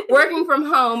probably working from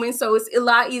home, and so it's a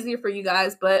lot easier for you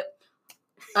guys, but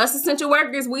us essential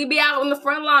workers, we be out on the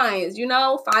front lines,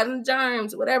 fighting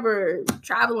germs, whatever,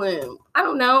 traveling. I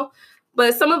don't know.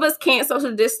 But some of us can't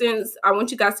social distance. I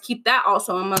want you guys to keep that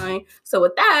also in mind. So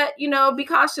with that, be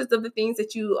cautious of the things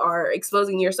that you are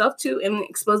exposing yourself to and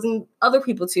exposing other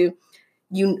people to.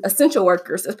 You essential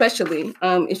workers, especially,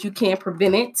 if you can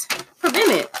prevent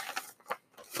it.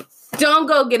 Don't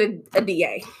go get a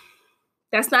DA.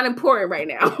 That's not important right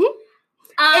now.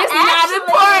 It's not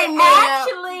important now.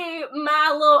 Actually,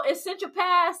 my little essential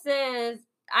pass says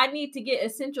I need to get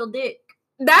essential dick.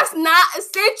 That's not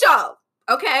essential,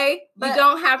 okay? But you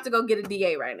don't have to go get a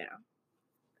DA right now.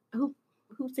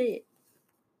 Who said?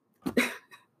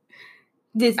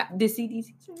 The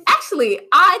CDC. Actually,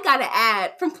 I got an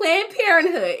ad from Planned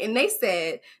Parenthood, and they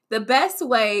said the best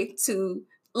way to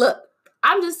look.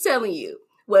 I'm just telling you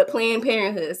what Planned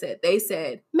Parenthood said. They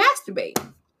said masturbate.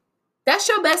 That's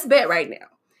your best bet right now.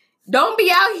 Don't be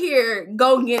out here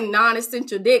go getting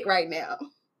non-essential dick right now.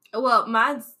 Well,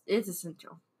 mine is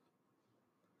essential.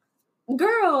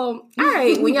 Girl, all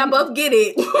right, when y'all both get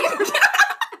it.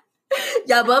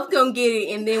 Y'all both gonna get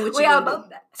it, and then when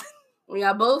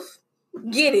y'all both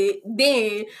get it,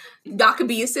 then y'all can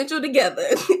be essential together.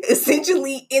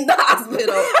 Essentially in the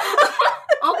hospital.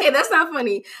 Okay, that's not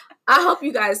funny. I hope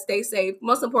you guys stay safe.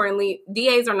 Most importantly,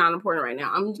 DAs are not important right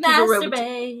now. I'm just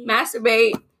masturbate.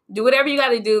 Masturbate. Do whatever you got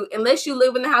to do. Unless you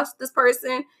live in the house with this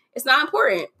person, it's not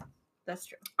important. That's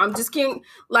true. I'm just kidding.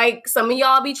 Like, some of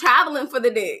y'all be traveling for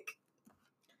the dick.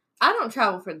 I don't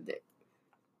travel for the dick.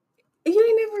 You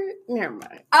ain't never... Never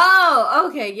mind. Oh,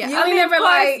 okay, yeah. You ain't never,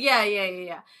 like...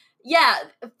 Yeah. Yeah,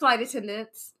 flight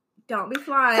attendants. Don't be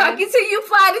flying. Talking to you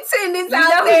flight attendants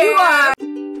out there. You are.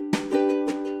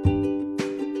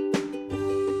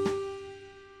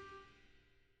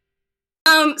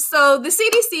 So the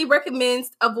CDC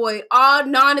recommends avoid all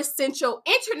non-essential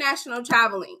international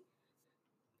traveling.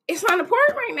 It's not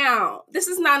important right now. This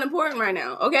is not important right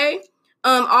now, okay?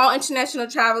 All international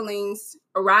travelings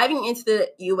arriving into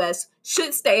the U.S.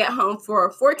 should stay at home for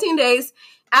 14 days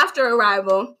after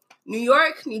arrival. New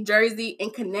York, New Jersey,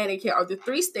 and Connecticut are the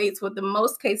 3 states with the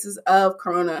most cases of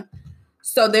corona.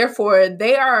 So therefore,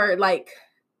 they are like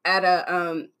at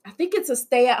a, I think it's a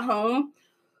stay-at-home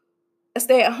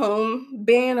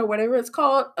ban or whatever it's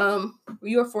called.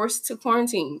 You're forced to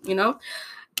quarantine, you know?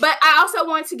 But I also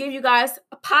want to give you guys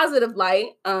a positive light.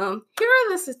 Here are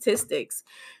the statistics.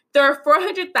 There are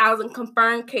 400,000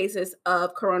 confirmed cases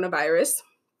of coronavirus,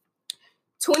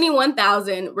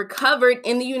 21,000 recovered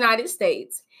in the United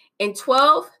States, and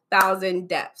 12,000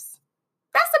 deaths.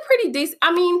 That's a pretty decent,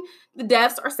 I mean, the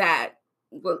deaths are sad.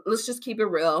 Let's just keep it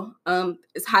real.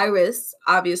 It's high risk,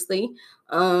 obviously.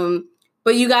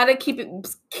 But you got to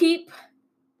keep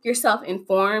yourself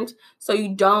informed so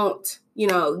you don't,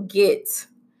 get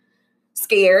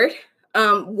scared.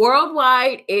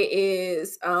 Worldwide, it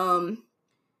is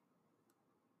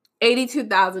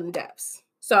 82,000 deaths.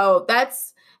 So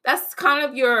that's kind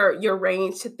of your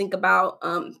range to think about.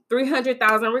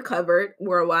 300,000 recovered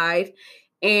worldwide,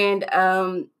 and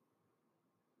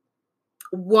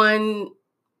 1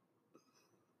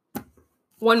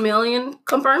 million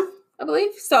confirmed, I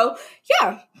believe. So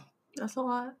yeah, that's a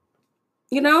lot.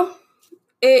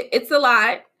 It's a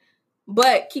lot.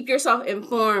 But keep yourself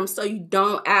informed so you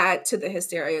don't add to the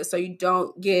hysteria, so you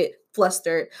don't get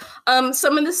flustered.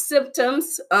 Some of the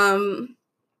symptoms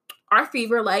are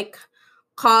fever, like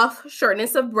cough,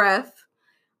 shortness of breath.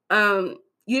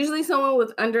 Usually someone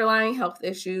with underlying health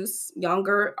issues,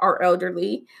 younger or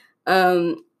elderly.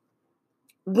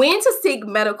 When to seek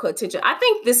medical attention. I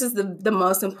think this is the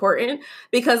most important,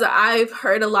 because I've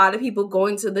heard a lot of people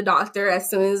going to the doctor as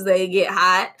soon as they get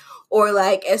hot, or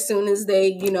like as soon as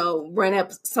they, run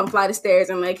up some flight of stairs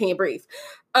and they can't breathe.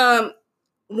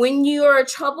 When your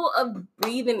trouble of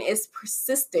breathing is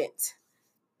persistent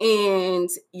and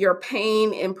your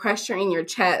pain and pressure in your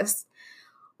chest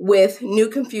with new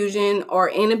confusion or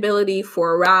inability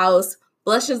for arouse,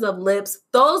 blushes of lips,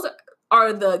 those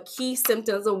are the key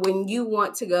symptoms of when you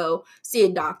want to go see a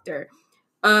doctor.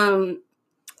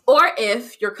 Or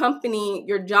if your company,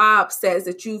 your job says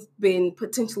that you've been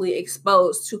potentially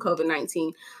exposed to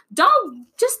COVID-19, don't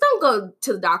go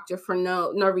to the doctor for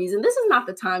no reason. This is not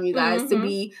the time, you guys, to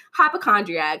be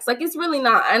hypochondriacs. Like, it's really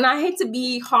not. And I hate to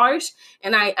be harsh,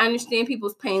 and I understand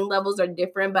people's pain levels are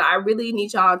different, but I really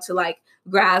need y'all to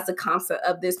grasp the concept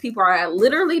of this. People are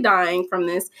literally dying from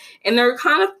this, and they're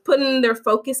kind of putting their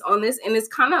focus on this, and it's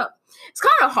kind of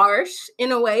harsh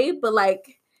in a way, but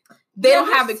they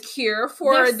don't have a cure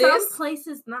for this. Some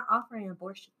places not offering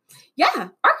abortion. Yeah,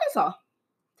 Arkansas.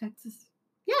 Texas.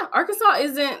 Yeah, Arkansas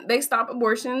isn't. They stop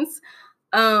abortions.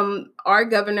 Our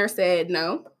governor said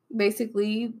no.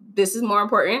 Basically, this is more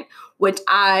important, which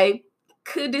I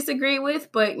could disagree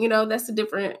with, but that's a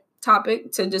different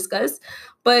topic to discuss.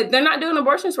 But they're not doing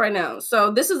abortions right now.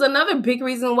 So this is another big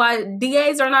reason why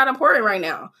DAs are not important right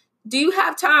now. Do you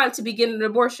have time to be getting an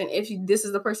abortion if this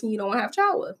is the person you don't want to have a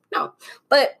child with? No.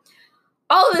 But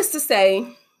all of this to say,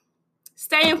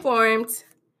 stay informed,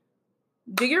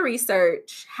 do your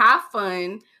research, have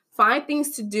fun, find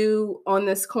things to do on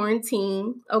this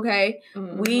quarantine, okay?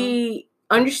 Mm-hmm. We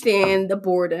understand the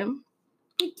boredom.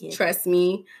 Trust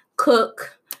me.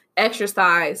 Cook,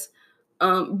 exercise,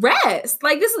 rest.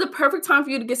 This is the perfect time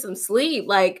for you to get some sleep.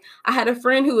 I had a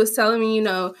friend who was telling me,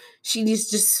 she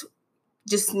just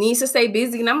needs to stay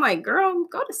busy. And I'm like, girl,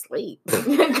 go to sleep. Go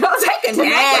take a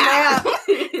nap.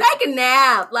 Take a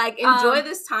nap. Enjoy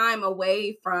this time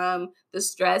away from the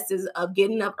stresses of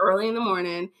getting up early in the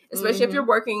morning, especially if you're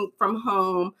working from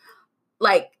home.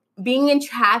 Being in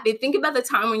traffic. Think about the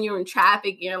time when you're in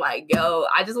traffic and you're like, yo,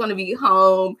 I just want to be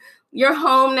home. You're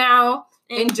home now.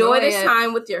 Enjoy this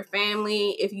time with your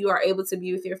family. If you are able to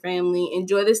be with your family,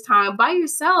 enjoy this time by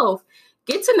yourself.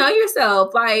 Get to know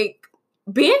yourself.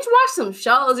 Binge watch some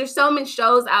shows. There's so many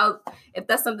shows out. If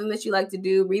that's something that you like to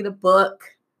do, read a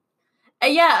book.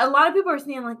 And yeah, a lot of people are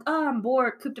saying oh, I'm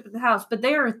bored, cooped up in the house. But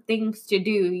there are things to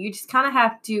do. You just kind of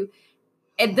have to.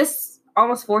 And this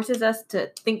almost forces us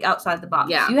to think outside the box.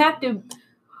 Yeah. You have to.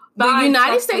 The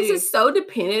United States is so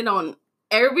dependent on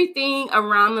everything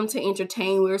around them to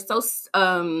entertain. We're so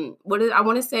I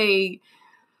want to say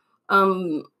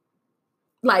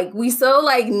we so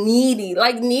needy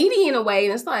in a way,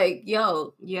 and it's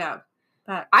yo, yeah,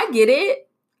 I get it.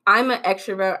 I'm an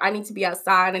extrovert. I need to be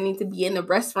outside. I need to be in the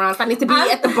restaurants. I need to be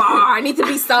at the bar. I need to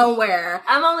be somewhere.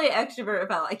 I'm only an extrovert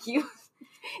if I like you.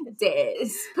 Des.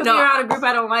 Put me around a group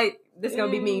I don't like. This is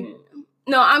gonna be me.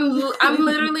 No, I'm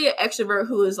literally an extrovert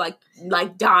who is like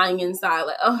dying inside.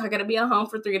 Like, oh, I gotta be at home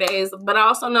for 3 days. But I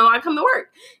also know I come to work.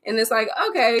 And it's like,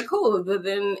 okay, cool. But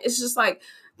then it's just like,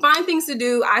 find things to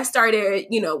do. I started,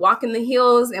 walking the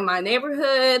hills in my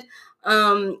neighborhood.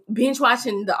 Binge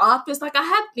watching The Office. Like, I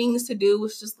have things to do.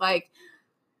 It's just like,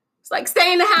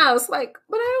 stay in the house. Like,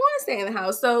 but I don't want to stay in the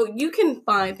house. So you can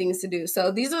find things to do.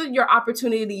 So these are your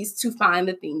opportunities to find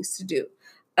the things to do.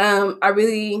 I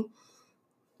really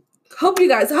hope we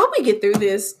get through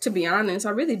this, to be honest. I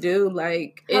really do.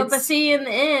 Like, hope I see you in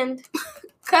the end.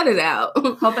 Cut it out.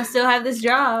 Hope I still have this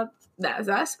job.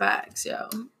 That's facts, yo.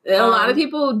 A lot of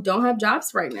people don't have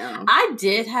jobs right now. I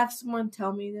did have someone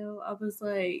tell me, though. I was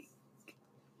like,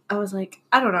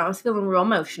 I don't know. I was feeling real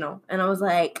emotional. And I was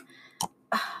like,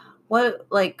 what,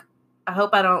 like, I hope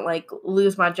I don't, like,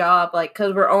 lose my job. Like,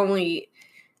 because we're only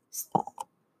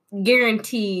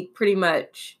guaranteed pretty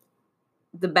much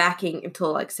the backing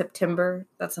until, like, September.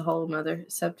 That's a whole nother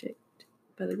subject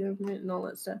by the government and all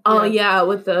that stuff. Oh, yeah,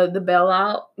 with the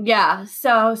bailout. Yeah.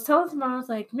 So I was telling someone, I was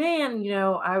like, man,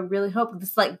 I really hope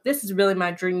this is really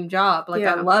my dream job. Like,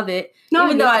 I love it. No,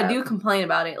 even though I do complain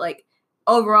about it, like,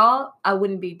 overall, I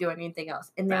wouldn't be doing anything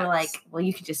else. And they're like, well,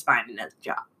 you could just find another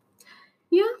job.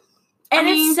 Yeah.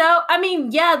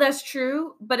 And yeah, that's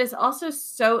true. But it's also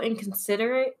so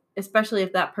inconsiderate, especially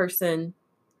if that person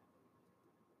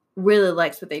really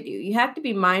likes what they do. You have to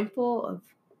be mindful of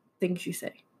things you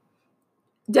say.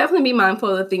 Definitely be mindful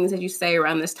of the things that you say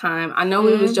around this time. I know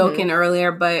we was joking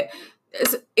earlier, but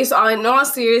it's all in all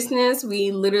seriousness.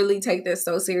 We literally take this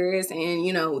so serious,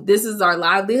 and this is our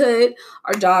livelihood.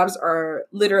 Our jobs are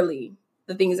literally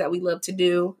the things that we love to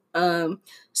do.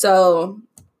 So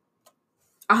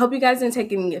I hope you guys didn't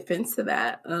take any offense to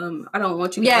that. I don't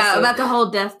want you guys to... about the whole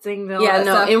death thing, though. Yeah,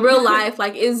 no, in real life,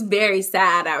 like, it's very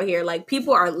sad out here. Like,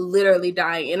 people are literally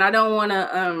dying, and I don't want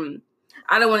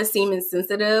to seem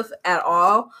insensitive at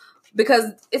all,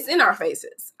 because it's in our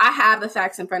faces. I have the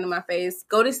facts in front of my face.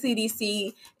 Go to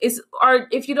CDC. If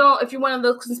you're one of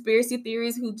those conspiracy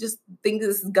theories who just think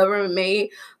this is government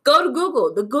made, go to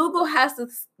Google. The Google has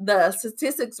the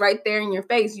statistics right there in your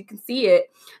face. You can see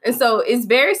it. And so it's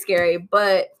very scary,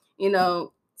 but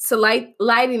so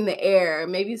lighting the air,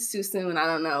 maybe it's too soon, I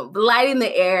don't know, but lighting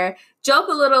the air, joke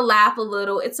a little, laugh a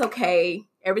little. It's okay.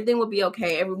 Everything will be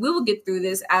okay. We will get through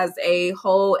this as a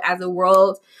whole, as a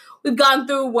world. We've gone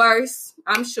through worse,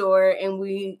 I'm sure, and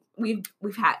we've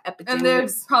had epidemics. And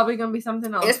there's probably gonna be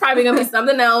something else. It's probably gonna be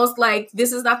something else. Like,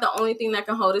 this is not the only thing that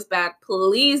can hold us back.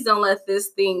 Please don't let this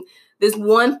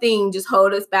one thing just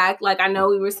hold us back. Like, I know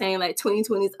we were saying, like,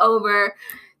 2020 is over.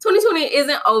 2020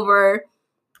 isn't over.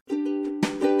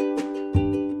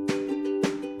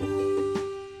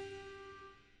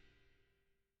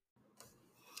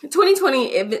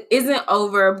 2020 isn't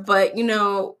over, but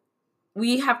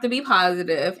we have to be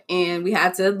positive, and we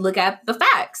have to look at the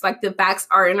facts. Like, the facts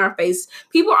are in our face.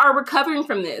 People are recovering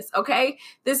from this, okay?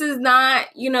 This is not,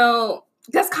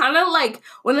 that's kind of like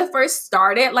when it first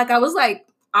started. Like, I was one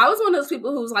of those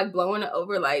people who was like blowing it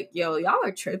over, like, yo, y'all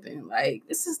are tripping. Like,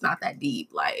 this is not that deep.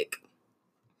 Like,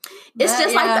 it's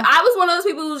just like, I was one of those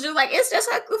people who was just like, it's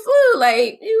just like the flu.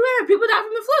 Like, people die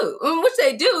from the flu, which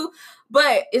they do,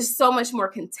 but it's so much more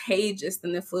contagious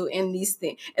than the flu and these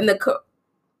things. And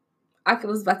I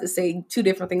was about to say two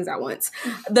different things at once.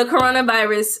 The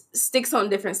coronavirus sticks on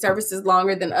different surfaces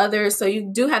longer than others, so you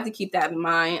do have to keep that in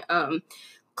mind.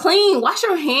 Clean, wash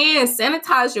your hands,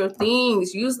 sanitize your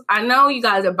things. I know you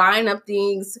guys are buying up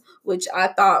things, which I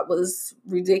thought was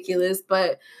ridiculous,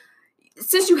 but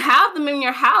since you have them in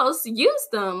your house, use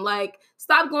them. Like,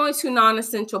 stop going to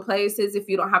non-essential places if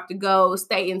you don't have to go.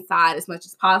 Stay inside as much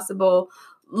as possible.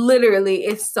 Literally,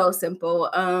 it's so simple.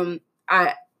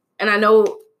 I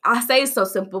know I say it's so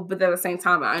simple, but at the same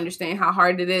time, I understand how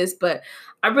hard it is. But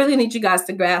I really need you guys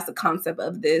to grasp the concept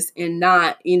of this and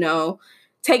not,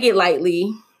 take it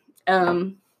lightly.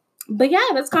 But yeah,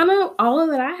 that's kind of all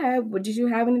that I had. Did you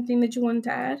have anything that you wanted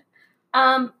to add?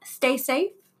 Stay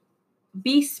safe.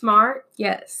 Be smart.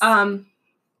 Yes.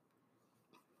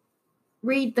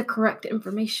 Read the correct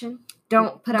information.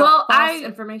 Don't put out false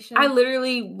information. I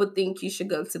literally would think you should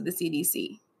go to the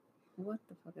CDC. What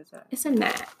the fuck is that? It's a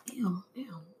gnat. Ew.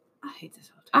 I hate this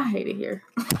whole time. I hate it here.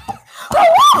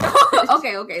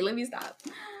 Okay, let me stop.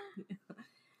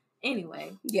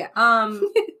 Anyway. Yeah.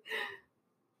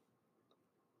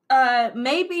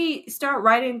 maybe start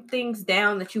writing things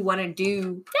down that you want to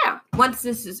do. Yeah. Once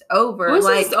this is over. Once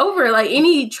it's over, like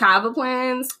any travel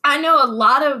plans. I know a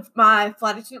lot of my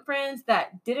flight attendant friends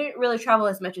that didn't really travel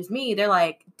as much as me. They're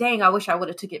like, dang, I wish I would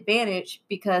have took advantage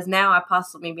because now I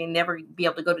possibly may never be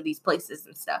able to go to these places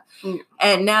and stuff. Mm.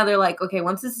 And now they're like, okay,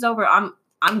 once this is over, I'm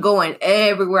going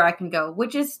everywhere I can go,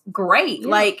 which is great. Yeah.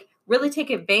 Like, really take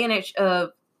advantage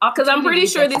of because I'm pretty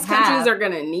sure these countries are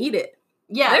going to need it.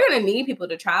 Yeah. They're going to need people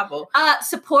to travel.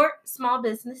 Support small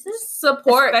businesses.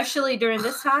 Especially during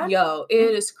this time. Yo,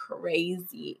 it is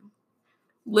crazy.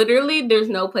 Literally, there's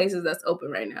no places that's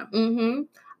open right now.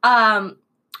 Mm-hmm.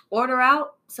 Order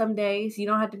out some days. You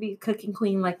don't have to be cook and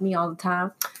clean like me all the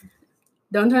time.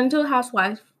 Don't turn into a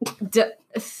housewife.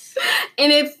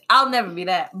 And if I'll never be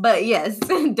that. But yes,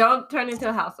 don't turn into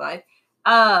a housewife.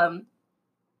 And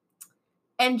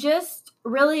just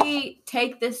really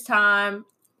take this time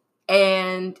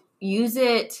and use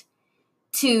it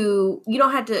to, you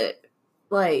don't have to,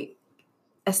 like,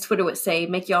 as Twitter would say,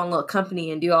 make your own little company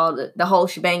and do all the whole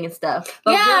shebang and stuff.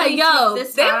 But yeah, really,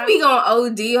 they'll be going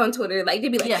OD on Twitter. Like,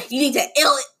 they'd be like, you need to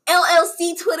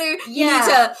LLC Twitter. You need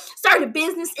to start a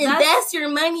business, invest your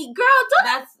money. Girl,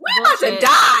 we're about to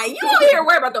die. You over here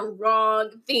worry about the wrong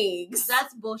things.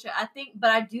 That's bullshit. But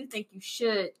I do think you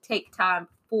should take time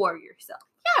for yourself.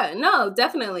 Yeah, no,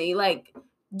 definitely. Like,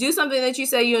 do something that you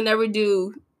say you'll never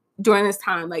do during this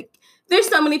time. Like, there's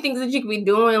so many things that you could be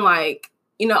doing. Like,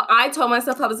 you know, I told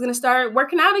myself I was going to start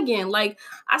working out again. Like,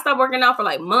 I stopped working out for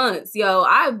like months. Yo,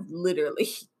 I've literally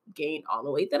gained all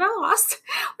the weight that I lost.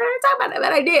 We're going to talk about that,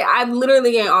 but I did. I've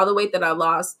literally gained all the weight that I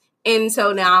lost. And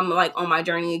so now I'm like on my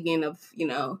journey again of, you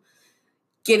know,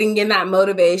 getting in that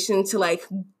motivation to like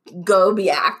go be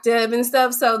active and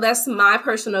stuff. So that's my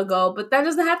personal goal, but that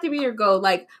doesn't have to be your goal.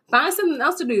 Like, find something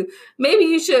else to do. Maybe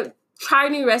you should try a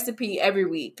new recipe every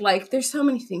week. Like, there's so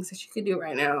many things that you could do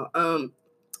right now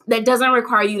that doesn't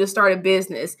require you to start a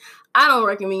business. I don't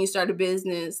recommend you start a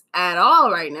business at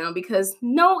all right now because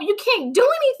no, you can't do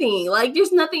anything. Like,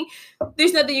 there's nothing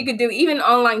you could do. Even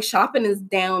online shopping is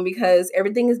down because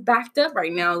everything is backed up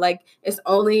right now. Like, it's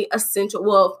only essential.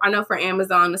 Well, I know for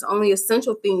Amazon, it's only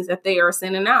essential things that they are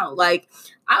sending out. Like,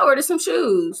 I ordered some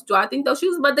shoes. Do I think those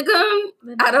shoes are about to come?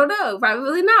 I don't know.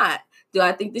 Probably not. Do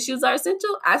I think the shoes are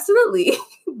essential? Absolutely.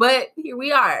 But here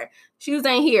we are. Shoes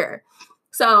ain't here.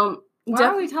 So why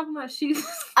are we talking about shoes?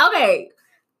 Okay.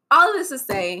 All of this to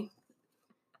say,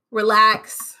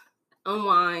 relax,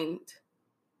 unwind,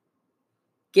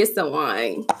 get some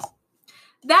wine.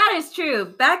 That is true.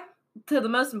 Back to the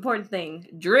most important thing.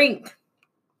 Drink.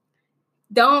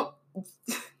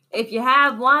 If you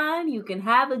have wine, you can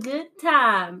have a good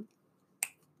time.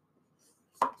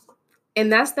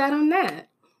 And that's that on that.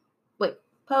 Wait,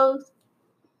 pose.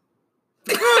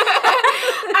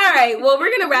 All right, well, we're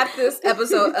going to wrap this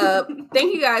episode up.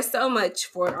 Thank you guys so much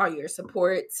for all your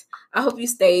support. I hope you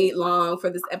stayed long for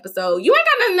this episode. You ain't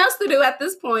got nothing else to do at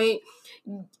this point.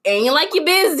 Ain't like you're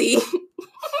busy.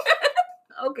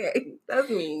 Okay, that's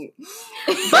mean.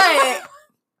 But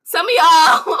some of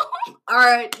y'all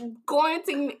are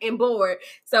quarantined and bored.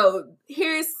 So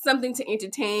here's something to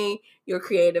entertain your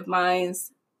creative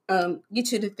minds.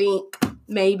 Get you to think,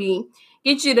 maybe.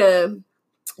 Get you to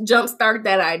jumpstart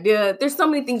that idea. There's so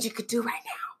many things you could do right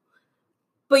now,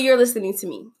 but you're listening to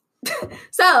me.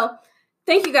 So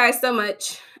thank you guys so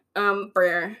much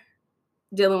for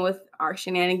dealing with our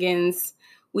shenanigans.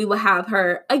 We will have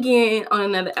her again on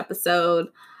another episode.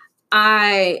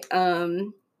 I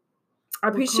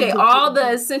appreciate all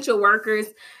the essential workers,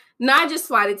 not just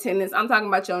flight attendants. I'm talking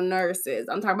about your nurses.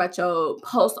 I'm talking about your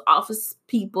post office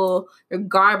people, your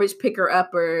garbage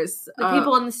picker-uppers. The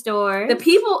people in the store. The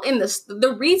people in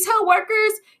the retail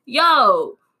workers.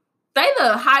 Yo, they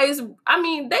the highest. I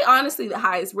mean, they honestly the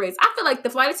highest rates. I feel like the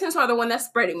flight attendants are the one that's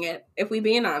spreading it, if we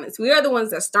being honest. We are the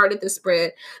ones that started the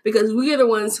spread because we are the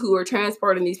ones who are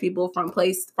transporting these people from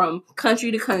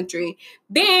country to country.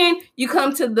 Then you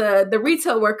come to the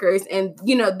retail workers and,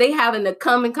 you know, they having to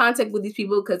come in contact with these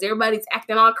people because everybody's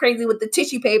acting all crazy with the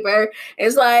tissue paper.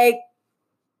 It's like,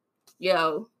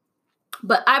 yo.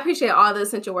 But I appreciate all the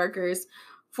essential workers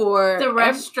for the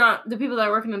restaurant, the people that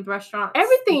are working in the restaurants,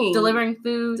 everything, delivering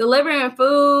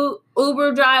food,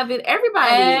 Uber driving,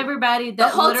 everybody, the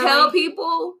hotel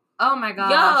people. Oh my gosh,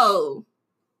 yo,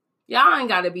 y'all ain't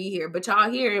got to be here, but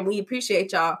y'all here, and we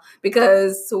appreciate y'all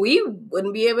because we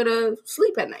wouldn't be able to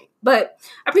sleep at night. But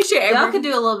I appreciate y'all could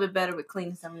do a little bit better with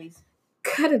cleaning some of these.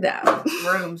 Cut it out,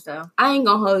 rooms though. I ain't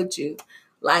gonna hold you.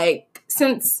 Like,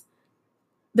 since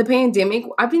the pandemic,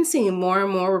 I've been seeing more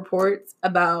and more reports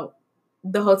about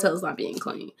the hotels not being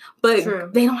clean, but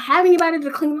They don't have anybody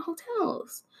to clean the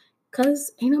hotels.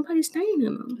 Because ain't nobody staying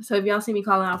in them. So if y'all see me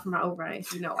calling out for my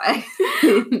overnights, you know why.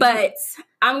 But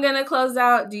I'm going to close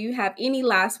out. Do you have any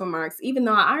last remarks? Even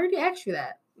though I already asked you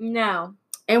that. No.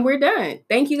 And we're done.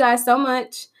 Thank you guys so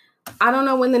much. I don't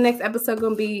know when the next episode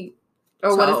going to be.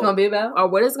 Or what it's going to be about. Or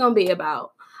what it's going to be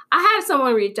about. I had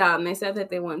someone reach out and they said that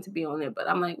they wanted to be on it. But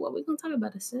I'm like, what we going to talk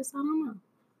about this, sis? I don't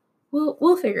know.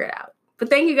 We'll figure it out. But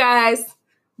thank you guys.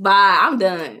 Bye. I'm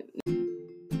done.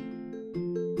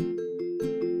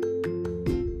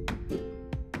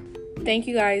 Thank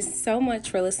you guys so much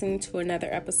for listening to another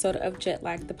episode of Jet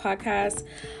Lag the podcast.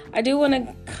 I do want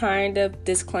to kind of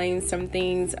disclaim some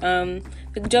things.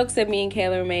 The jokes that me and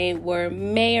Kayla made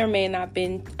may or may not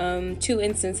been too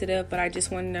insensitive, but I just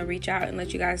wanted to reach out and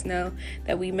let you guys know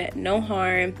that we meant no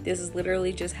harm. This is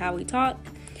literally just how we talk.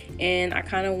 And I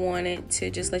kind of wanted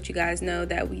to just let you guys know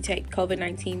that we take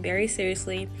COVID-19 very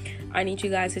seriously. I need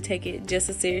you guys to take it just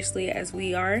as seriously as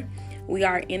we are. We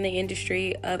are in the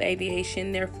industry of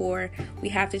aviation, therefore we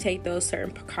have to take those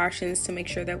certain precautions to make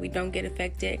sure that we don't get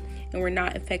affected and we're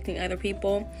not affecting other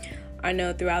people. I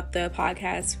know throughout the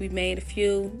podcast we've made a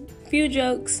few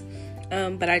jokes,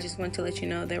 but I just want to let you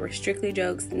know they were strictly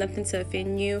jokes, nothing to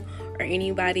offend you or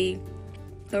anybody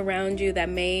around you that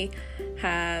may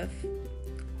have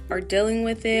are dealing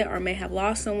with it or may have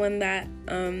lost someone that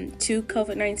to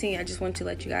COVID-19. I just want to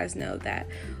let you guys know that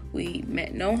we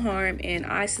meant no harm, and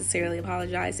I sincerely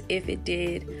apologize if it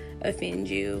did offend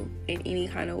you in any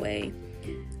kind of way.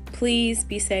 Please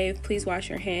be safe. Please wash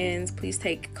your hands. Please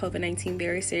take COVID-19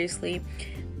 very seriously.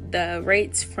 The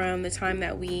rates from the time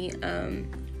that we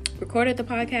recorded the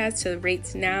podcast to the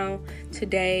rates now,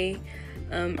 today,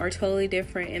 are totally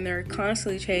different, and they're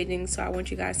constantly changing. So I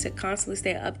want you guys to constantly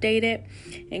stay updated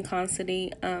and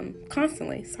constantly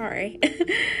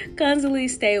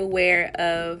stay aware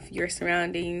of your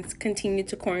surroundings. Continue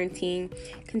to quarantine,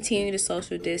 continue to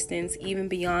social distance even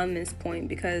beyond this point,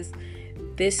 because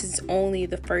this is only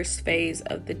the first phase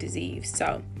of the disease.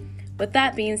 So with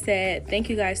that being said, thank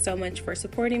you guys so much for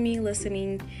supporting me,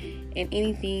 listening, and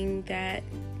anything that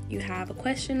you have a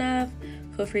question of,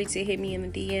 feel free to hit me in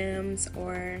the DMs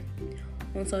or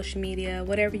on social media,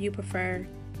 whatever you prefer.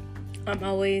 I'm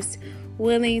always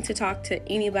willing to talk to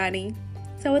anybody.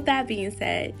 So with that being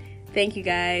said, thank you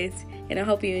guys, and I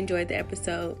hope you enjoyed the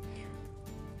episode.